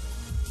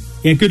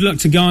 Yeah, good luck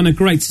to Ghana.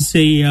 Great to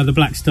see the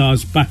Black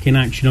Stars back in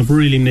action. I've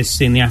really missed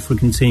seeing the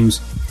African teams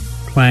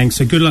playing.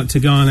 So good luck to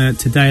Ghana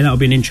today. That'll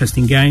be an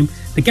interesting game.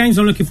 The games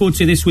I'm looking forward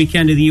to this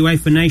weekend are the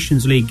UEFA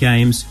Nations League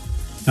games.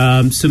 The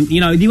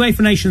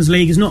UEFA Nations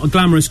League is not a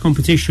glamorous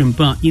competition,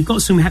 but you've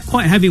got some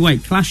quite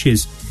heavyweight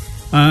clashes.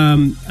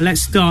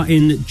 Let's start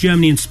in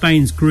Germany and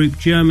Spain's group.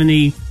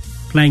 Germany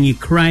playing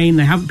Ukraine.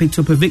 They haven't picked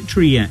up a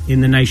victory yet in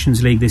the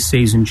Nations League this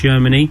season,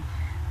 Germany.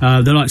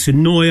 The likes of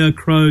Neuer,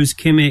 Kroos,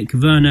 Kimmich,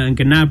 Werner and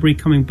Gnabry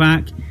coming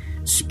back.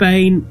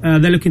 Spain,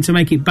 they're looking to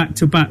make it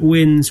back-to-back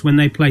wins when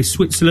they play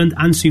Switzerland.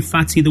 Ansu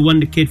Fati, the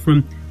wonder kid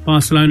from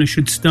Barcelona,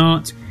 should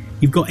start.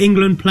 You've got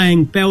England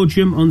playing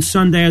Belgium on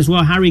Sunday as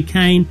well. Harry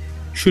Kane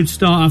should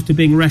start after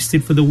being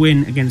rested for the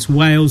win against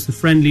Wales, the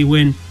friendly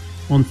win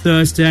on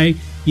Thursday.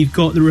 You've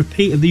got the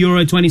repeat of the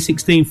Euro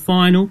 2016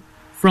 final.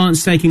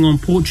 France taking on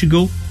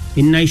Portugal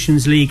in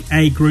Nations League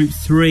A Group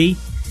 3.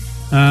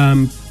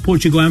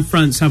 Portugal and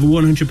France have a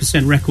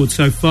 100% record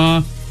so far.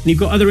 And you've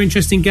got other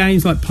interesting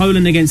games like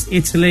Poland against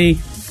Italy,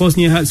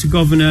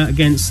 Bosnia-Herzegovina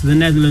against the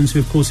Netherlands, who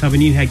of course have a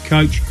new head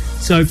coach.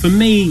 So for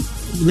me,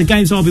 the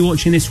games I'll be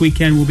watching this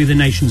weekend will be the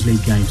Nations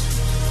League games.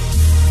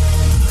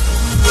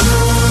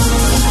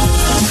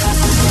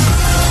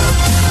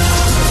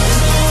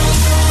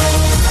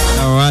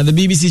 All right, the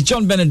BBC's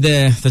John Bennett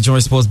there, the Joy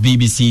Sports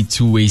BBC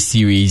two-way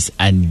series.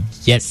 And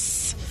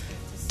yes,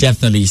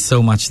 definitely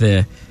so much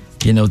there,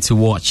 to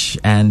watch,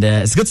 and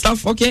it's good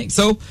stuff. Okay,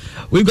 so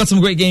we've got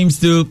some great games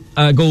to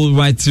go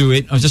right through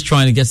it. I was just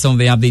trying to get some of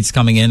the updates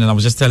coming in, and I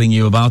was just telling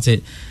you about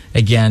it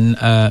again.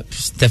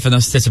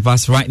 Stefanos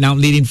Tsitsipas right now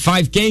leading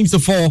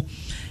 5-4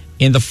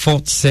 in the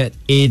fourth set.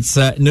 It's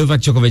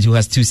Novak Djokovic who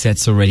has 2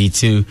 sets already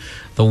to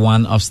the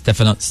one of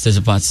Stefanos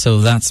Tsitsipas.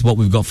 So that's what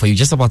we've got for you.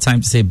 Just about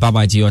time to say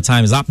bye-bye to you. Our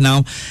time is up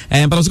now,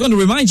 but I was going to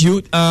remind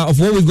you of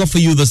what we've got for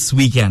you this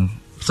weekend.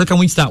 So can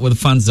we start with the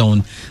Fan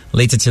Zone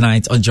later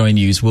tonight on Joy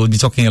News? We'll be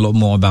talking a lot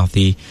more about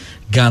the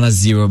Ghana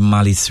 0,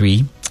 Mali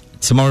 3.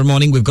 Tomorrow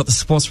morning, we've got the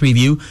sports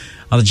review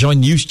on the Joy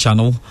News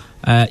channel.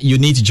 You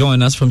need to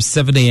join us from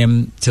 7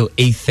 a.m. till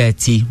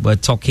 8:30. We're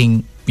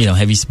talking,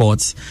 heavy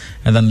sports.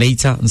 And then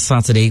later on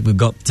Saturday, we've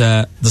got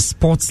the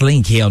Sports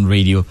Link here on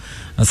radio.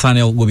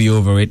 Nathaniel will be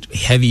over it.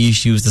 Heavy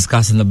issues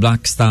discussing the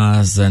Black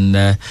Stars and,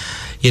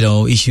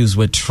 issues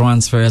with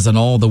transfers and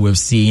all that we've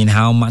seen,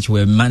 how much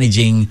we're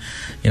managing,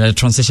 the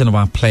transition of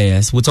our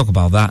players. We'll talk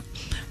about that.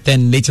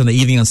 Then later in the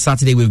evening on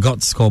Saturday, we've got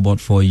the scoreboard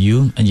for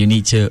you, and you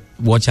need to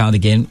watch out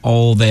again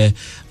all the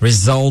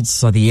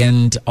results at the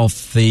end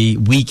of the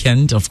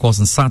weekend, of course,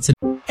 on Saturday.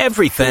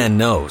 Every fan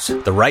knows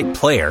the right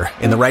player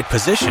in the right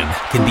position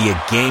can be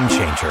a game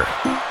changer.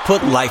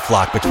 Put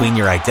LifeLock between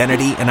your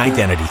identity and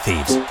identity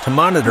thieves to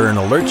monitor and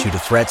alert you to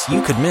threats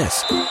you could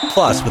miss.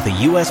 Plus, with a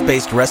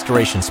U.S.-based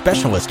restoration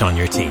specialist on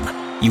your team,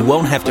 you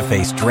won't have to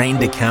face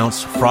drained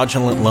accounts,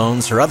 fraudulent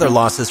loans, or other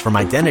losses from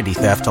identity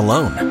theft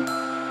alone.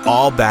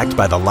 All backed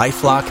by the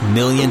LifeLock $1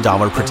 Million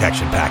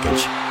Protection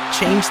Package.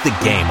 Change the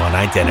game on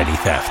identity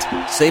theft.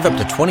 Save up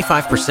to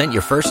 25%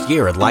 your first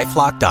year at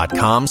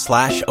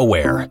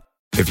LifeLock.com/aware.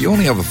 If you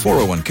only have a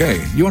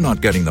 401k, you're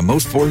not getting the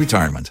most for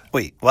retirement.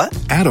 Wait, what?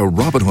 Add a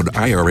Robinhood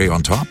IRA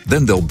on top,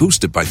 then they'll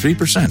boost it by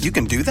 3%. You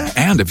can do that?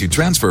 And if you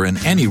transfer in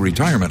any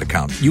retirement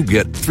account, you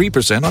get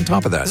 3% on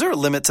top of that. Is there a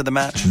limit to the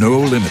match? No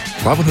limit.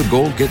 Robinhood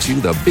Gold gets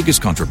you the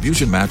biggest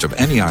contribution match of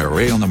any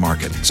IRA on the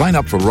market. Sign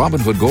up for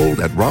Robinhood Gold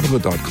at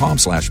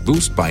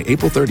Robinhood.com/boost by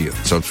April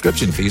 30th.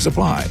 Subscription fees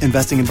apply.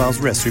 Investing involves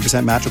risk.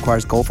 3% match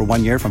requires gold for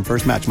 1 year from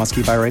first match. Must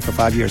keep IRA for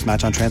 5 years.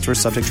 Match on transfers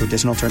subject to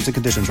additional terms and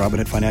conditions.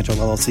 Robinhood Financial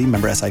LLC,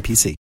 member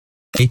SIPC.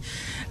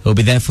 We'll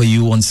be there for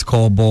you on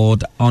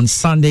Scoreboard. On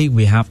Sunday,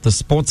 we have the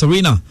Sports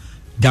Arena.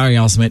 Gary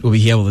Al-Smith will be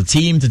here with the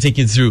team to take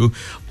you through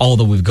all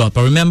that we've got.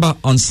 But remember,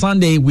 on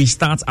Sunday, we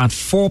start at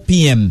 4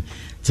 p.m.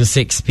 to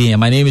 6 p.m.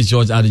 My name is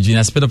George Ado Jr.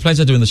 It's been a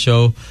pleasure doing the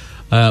show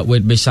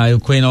with Mishael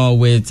Queno,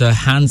 with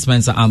Hans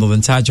Spencer and the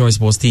entire Joy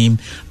Sports team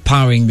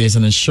powering this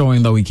and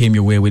ensuring that we came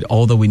your way with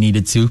all that we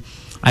needed to.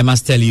 I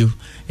must tell you,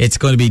 it's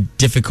going to be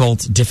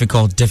difficult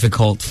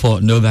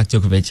for Novak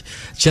Djokovic.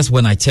 Just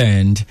when I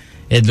turned,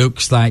 it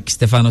looks like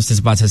Stefanos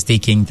Tsitsipas has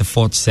taken the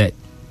fourth set.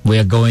 We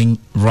are going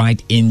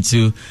right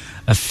into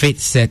a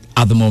fifth set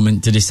at the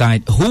moment to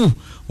decide who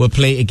will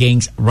play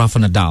against Rafa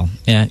Nadal.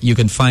 Yeah, you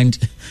can find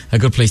a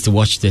good place to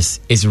watch this.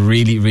 It's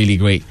really, really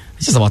great.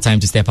 It's just about time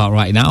to step out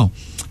right now.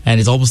 And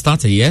it's almost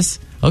started, yes?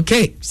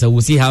 Okay, so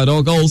we'll see how it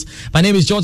all goes. My name is George